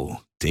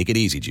 Whoa, take it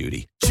easy,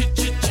 Judy.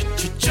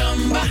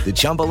 The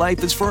Chumba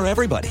life is for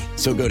everybody.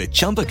 So go to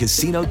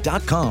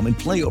ChumbaCasino.com and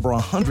play over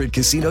 100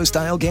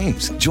 casino-style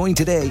games. Join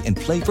today and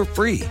play for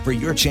free for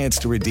your chance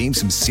to redeem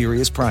some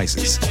serious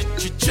prizes.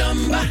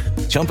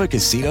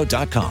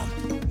 ChumbaCasino.com.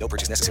 No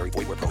purchase necessary.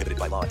 Void where prohibited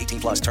by law.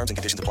 18 plus terms and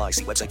conditions apply.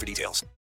 See website for details.